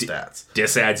stats.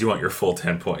 Disadds, you want your full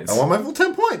 10 points. I want my full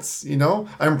 10 points,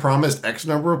 I'm promised X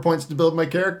number of points to build my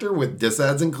character with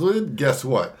disadds included. Guess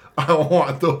what? I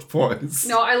want those points.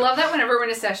 No, I love that whenever we're in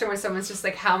a session where someone's just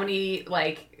like, how many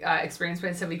experience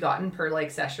points have we gotten per like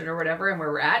session or whatever and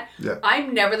where we're at? Yeah.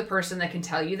 I'm never the person that can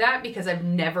tell you that because I've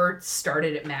never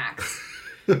started at max.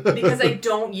 Because I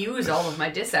don't use all of my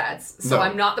disadds. So No.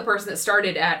 I'm not the person that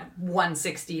started at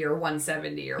 160 or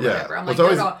 170 or whatever. I'm like, Well,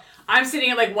 it's no, I'm sitting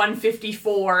at like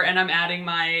 154 and I'm adding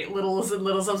my littles and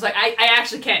littles. I was like, I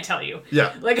actually can't tell you.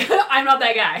 Yeah. Like, I'm not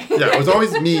that guy. Yeah, it was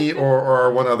always me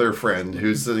or one other friend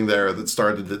who's sitting there that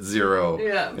started at 0.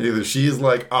 Yeah. And either she's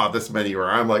like, this many, or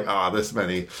I'm like, this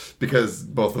many, because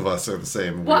both of us are the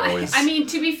same. Well, We always... I mean,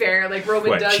 to be fair, like Roman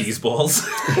What, does cheese balls?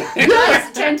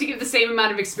 does tend to give the same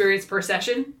amount of experience per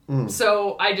session. Mm.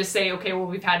 So I just say, okay, well,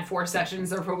 we've had 4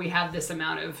 sessions, therefore we have this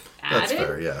amount of added. That's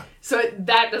fair, yeah. So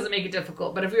that doesn't make it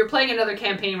difficult. But if we were playing another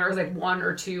campaign where it was like 1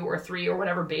 or 2 or 3 or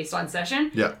whatever based on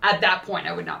session, Yeah. at that point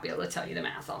I would not be able to tell you the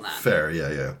math on that. Fair,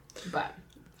 yeah. But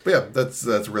But yeah,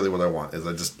 that's really what I want. Is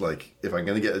I just like, if I'm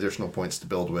going to get additional points to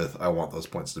build with, I want those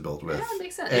points to build with. yeah, it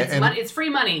makes sense. And It's free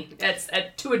money. It's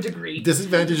to a degree.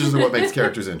 disadvantages are what makes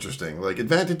characters interesting. Like,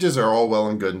 advantages are all well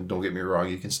and good, and don't get me wrong,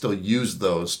 you can still use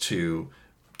those to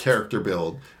character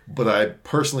build. But I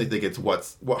personally think it's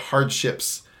what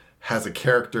hardships has a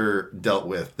character dealt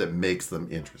with that makes them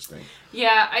interesting.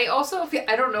 Yeah, I also feel,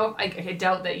 I don't know if I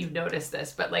doubt that you've noticed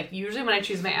this, but like usually when I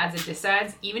choose my adds and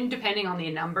disadds, even depending on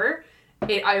the number,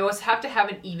 I always have to have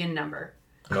an even number.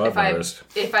 No, I've noticed.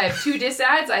 If I have 2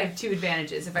 disadds, I have 2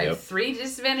 advantages. If I have Yep. 3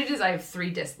 disadvantages, I have 3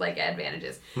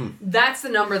 advantages. That's the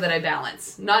number that I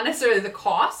balance. Not necessarily the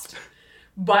cost,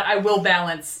 but I will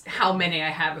balance how many I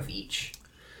have of each.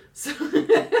 So,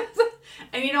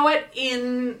 and you know what?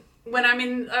 When I'm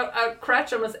in a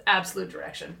crutch, I'm with absolute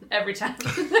direction every time.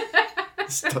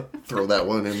 Just throw that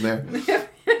one in there.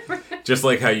 Just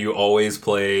like how you always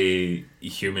play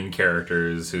human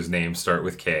characters whose names start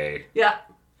with K. Yeah.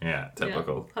 Yeah,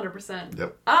 typical. 100%.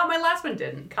 Yep. My last one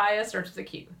didn't. Kaya starts with a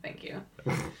Q. Thank you.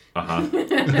 Uh-huh.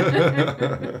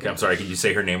 Okay, I'm sorry, could you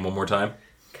say her name one more time?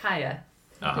 Kaya.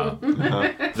 Uh-huh.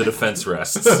 The defense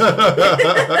rests.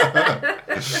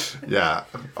 Yeah.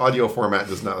 Audio format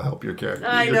does not help your character.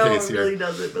 I your know case it here. really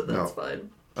doesn't, but that's No. fine.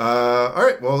 All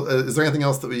right. Well, is there anything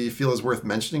else that we feel is worth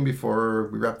mentioning before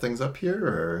we wrap things up here?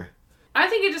 Or I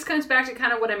think it just comes back to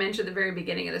kind of what I mentioned at the very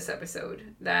beginning of this episode,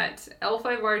 that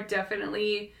L5R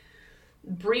definitely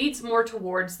breeds more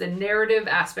towards the narrative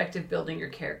aspect of building your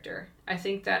character. I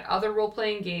think that other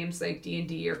role-playing games like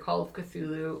D&D or Call of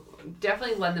Cthulhu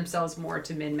definitely lend themselves more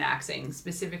to min-maxing,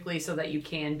 specifically so that you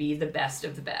can be the best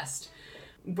of the best.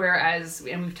 Whereas,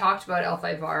 and we've talked about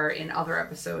L5R in other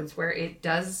episodes, where it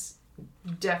does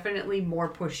definitely more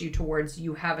push you towards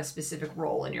you have a specific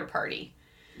role in your party.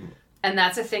 And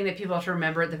that's a thing that people have to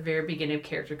remember at the very beginning of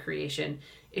character creation.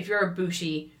 If you're a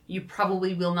Bushi, you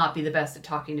probably will not be the best at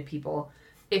talking to people.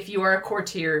 If you are a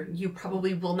courtier, you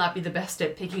probably will not be the best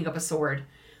at picking up a sword.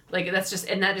 Like, that's just,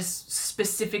 and that is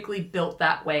specifically built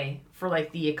that way for,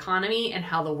 like, the economy and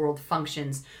how the world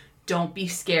functions. Don't be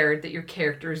scared that your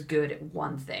character is good at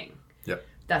one thing. yep.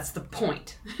 That's the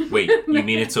point. Wait, you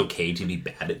mean it's okay to be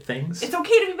bad at things? It's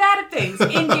okay to be bad at things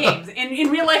in games. In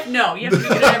real life, no. You have to be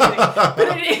good at everything.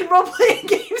 But in role-playing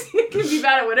games, you can be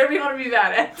bad at whatever you want to be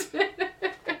bad at.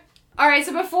 Alright,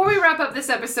 so before we wrap up this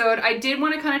episode, I did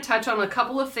want to kind of touch on a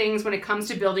couple of things when it comes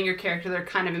to building your character that are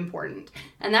kind of important.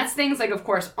 And that's things like, of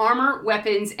course, armor,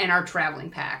 weapons, and our traveling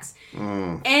packs.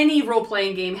 Any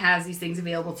role-playing game has these things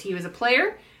available to you as a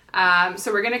player.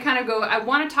 So we're going to kind of go... I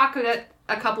want to talk about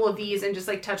a couple of these and just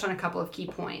like touch on a couple of key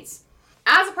points.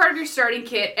 As a part of your starting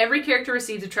kit, every character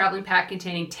receives a traveling pack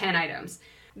containing 10 items.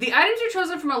 The items are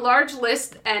chosen from a large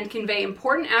list and convey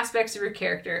important aspects of your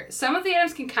character. Some of the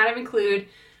items can kind of include,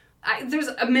 there's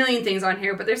a million things on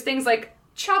here, but there's things like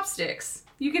chopsticks.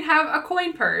 You can have a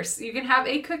coin purse. You can have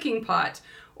a cooking pot.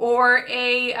 Or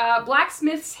a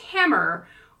blacksmith's hammer.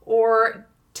 Or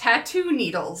tattoo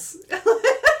needles.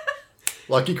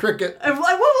 Lucky Cricket.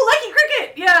 Lucky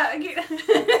Cricket! Yeah.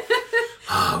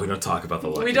 We don't talk about the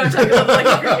Lucky We don't talk about the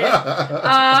Lucky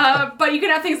Cricket. But you can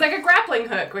have things like a grappling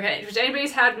hook, which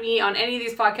anybody's had me on any of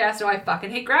these podcasts know I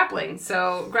fucking hate grappling.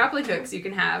 So grappling hooks you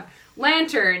can have.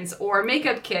 Lanterns or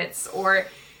makeup kits or...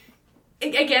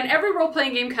 Again, every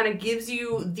role-playing game kind of gives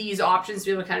you these options to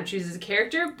be able to kind of choose as a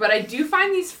character, but I do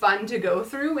find these fun to go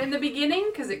through in the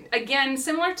beginning, because, again,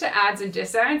 similar to adds and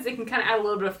disadds, they can kind of add a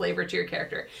little bit of flavor to your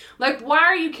character. Like, why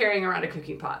are you carrying around a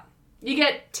cooking pot? You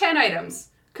get 10 items.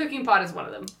 Cooking pot is one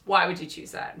of them. Why would you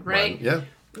choose that, right? Yeah.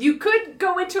 You could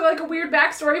go into, like, a weird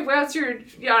backstory where it's your,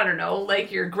 I don't know,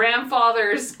 like your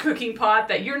grandfather's cooking pot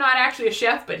that you're not actually a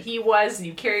chef, but he was, and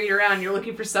you carry it around, and you're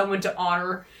looking for someone to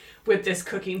honor with this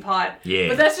cooking pot. Yeah.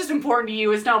 But that's just important to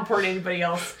you. It's not important to anybody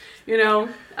else. You know?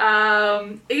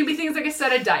 It can be things like a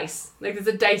set of dice. Like there's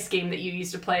a dice game that you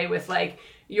used to play with like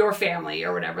your family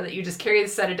or whatever that you just carry the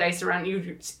set of dice around.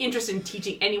 You're interested in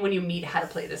teaching anyone you meet how to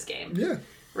play this game. Yeah.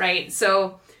 Right?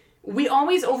 So we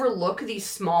always overlook these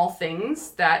small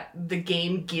things that the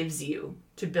game gives you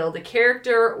to build a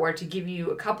character or to give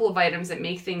you a couple of items that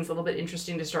make things a little bit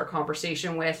interesting to start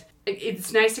conversation with.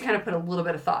 It's nice to kind of put a little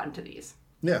bit of thought into these.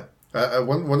 Yeah.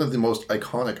 One of the most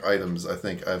iconic items I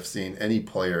think I've seen any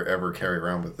player ever carry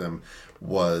around with them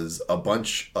was a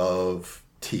bunch of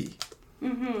tea.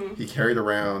 Mm-hmm. He carried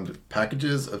around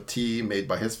packages of tea made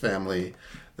by his family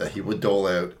that he would dole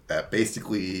out at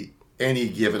basically any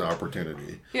given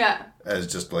opportunity. Yeah. As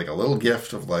just like a little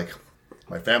gift of like,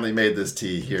 my family made this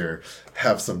tea, here,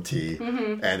 have some tea.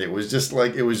 Mm-hmm. And it was just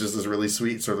this really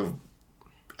sweet sort of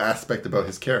aspect about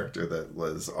his character that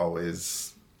was always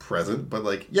present, but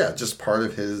like, yeah, just part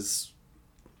of his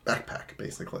backpack,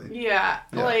 basically. Yeah.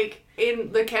 Like,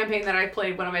 in the campaign that I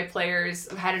played, one of my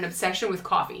players had an obsession with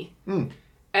coffee. Mm.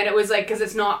 And it was like, because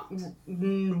it's not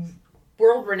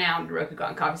world-renowned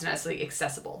Rokugan, coffee's not necessarily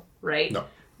accessible, right? No.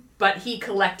 But he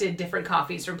collected different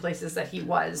coffees from places that he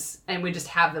was, and would just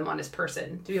have them on his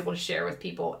person to be able to share with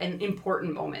people in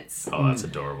important moments. Oh, that's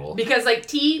adorable. Because, like,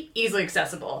 tea, easily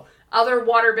accessible. Other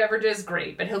water beverages,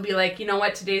 great. But he'll be like, you know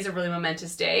what? Today's a really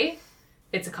momentous day.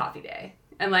 It's a coffee day.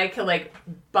 And, like, he'll, like,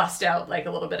 bust out, like,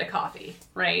 a little bit of coffee,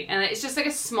 right? And it's just, like,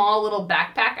 a small little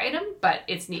backpack item, but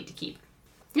it's neat to keep.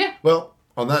 Yeah. Well,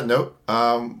 on that note,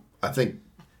 I think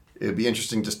it would be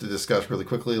interesting just to discuss really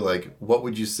quickly, like, what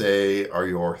would you say are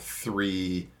your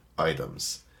 3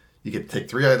 items? You get to take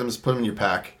 3 items, put them in your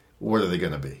pack. What are they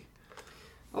going to be?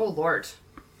 Oh, Lord.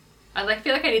 I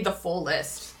feel like I need the full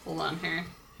list. Hold on here.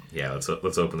 Yeah,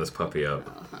 let's open this puppy up.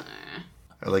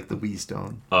 I like the Wii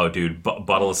Stone. Oh, dude,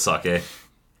 bottle of sake,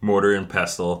 mortar and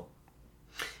pestle.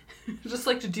 Just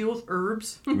like to deal with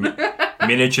herbs.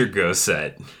 Miniature go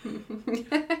set.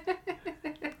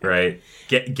 Right?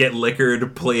 Get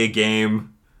liquored, play a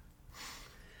game.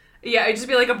 Yeah, it'd just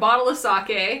be like a bottle of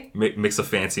sake. Mix a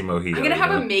fancy mojito. I'm gonna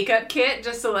have a makeup kit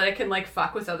just so that I can like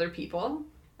fuck with other people.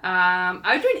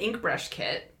 I would do an ink brush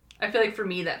kit. I feel like for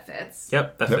me that fits.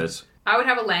 Yep, that fits. I would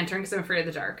have a lantern because I'm afraid of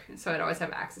the dark, so I'd always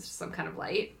have access to some kind of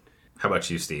light. How about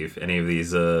you, Steve? Any of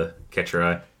these catch your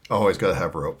eye? Always gotta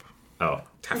have rope. Oh,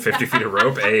 50 feet of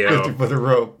rope? Ayo. 50 foot of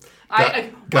rope.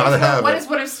 Gotta have it. What is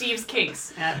one of Steve's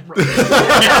kinks?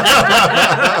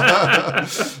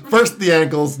 First the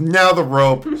ankles, now the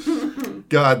rope.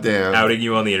 Goddamn. Outing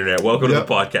you on the internet. Welcome to the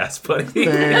podcast, buddy.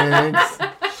 Thanks.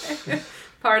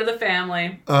 Part of the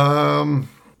family.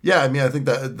 Yeah, I mean, I think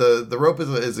that the rope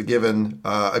is a given.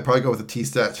 I'd probably go with a tea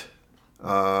set.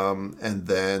 And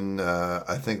then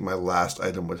I think my last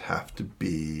item would have to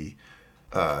be,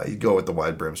 you'd go with the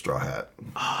wide brim straw hat.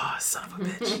 Ah, son of a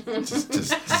bitch.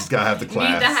 just gotta have the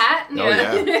class. Need the hat? Oh,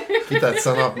 yeah. Keep that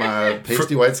sun off my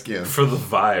pasty white skin. For the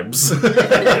vibes.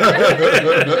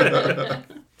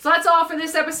 So that's all for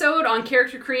this episode on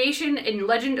character creation in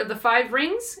Legend of the Five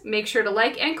Rings. Make sure to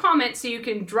like and comment so you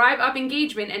can drive up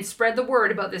engagement and spread the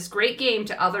word about this great game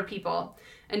to other people.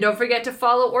 And don't forget to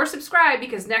follow or subscribe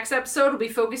because next episode will be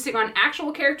focusing on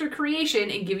actual character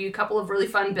creation and give you a couple of really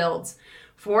fun builds.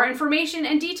 For more information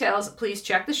and details, please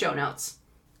check the show notes.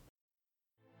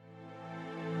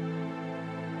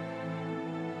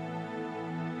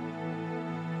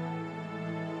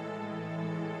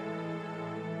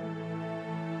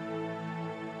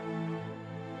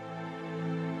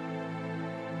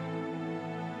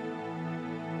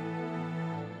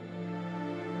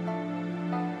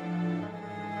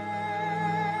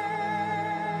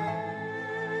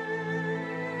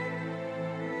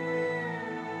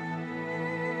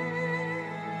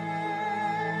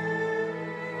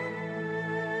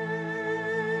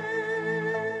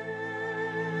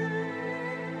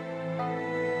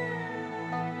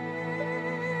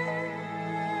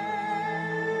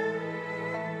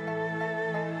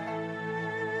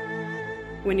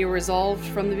 When you're resolved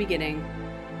from the beginning,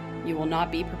 you will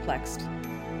not be perplexed.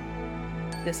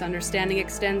 This understanding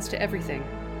extends to everything.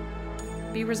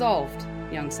 Be resolved,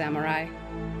 young samurai,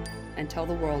 and tell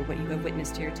the world what you have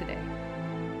witnessed here today.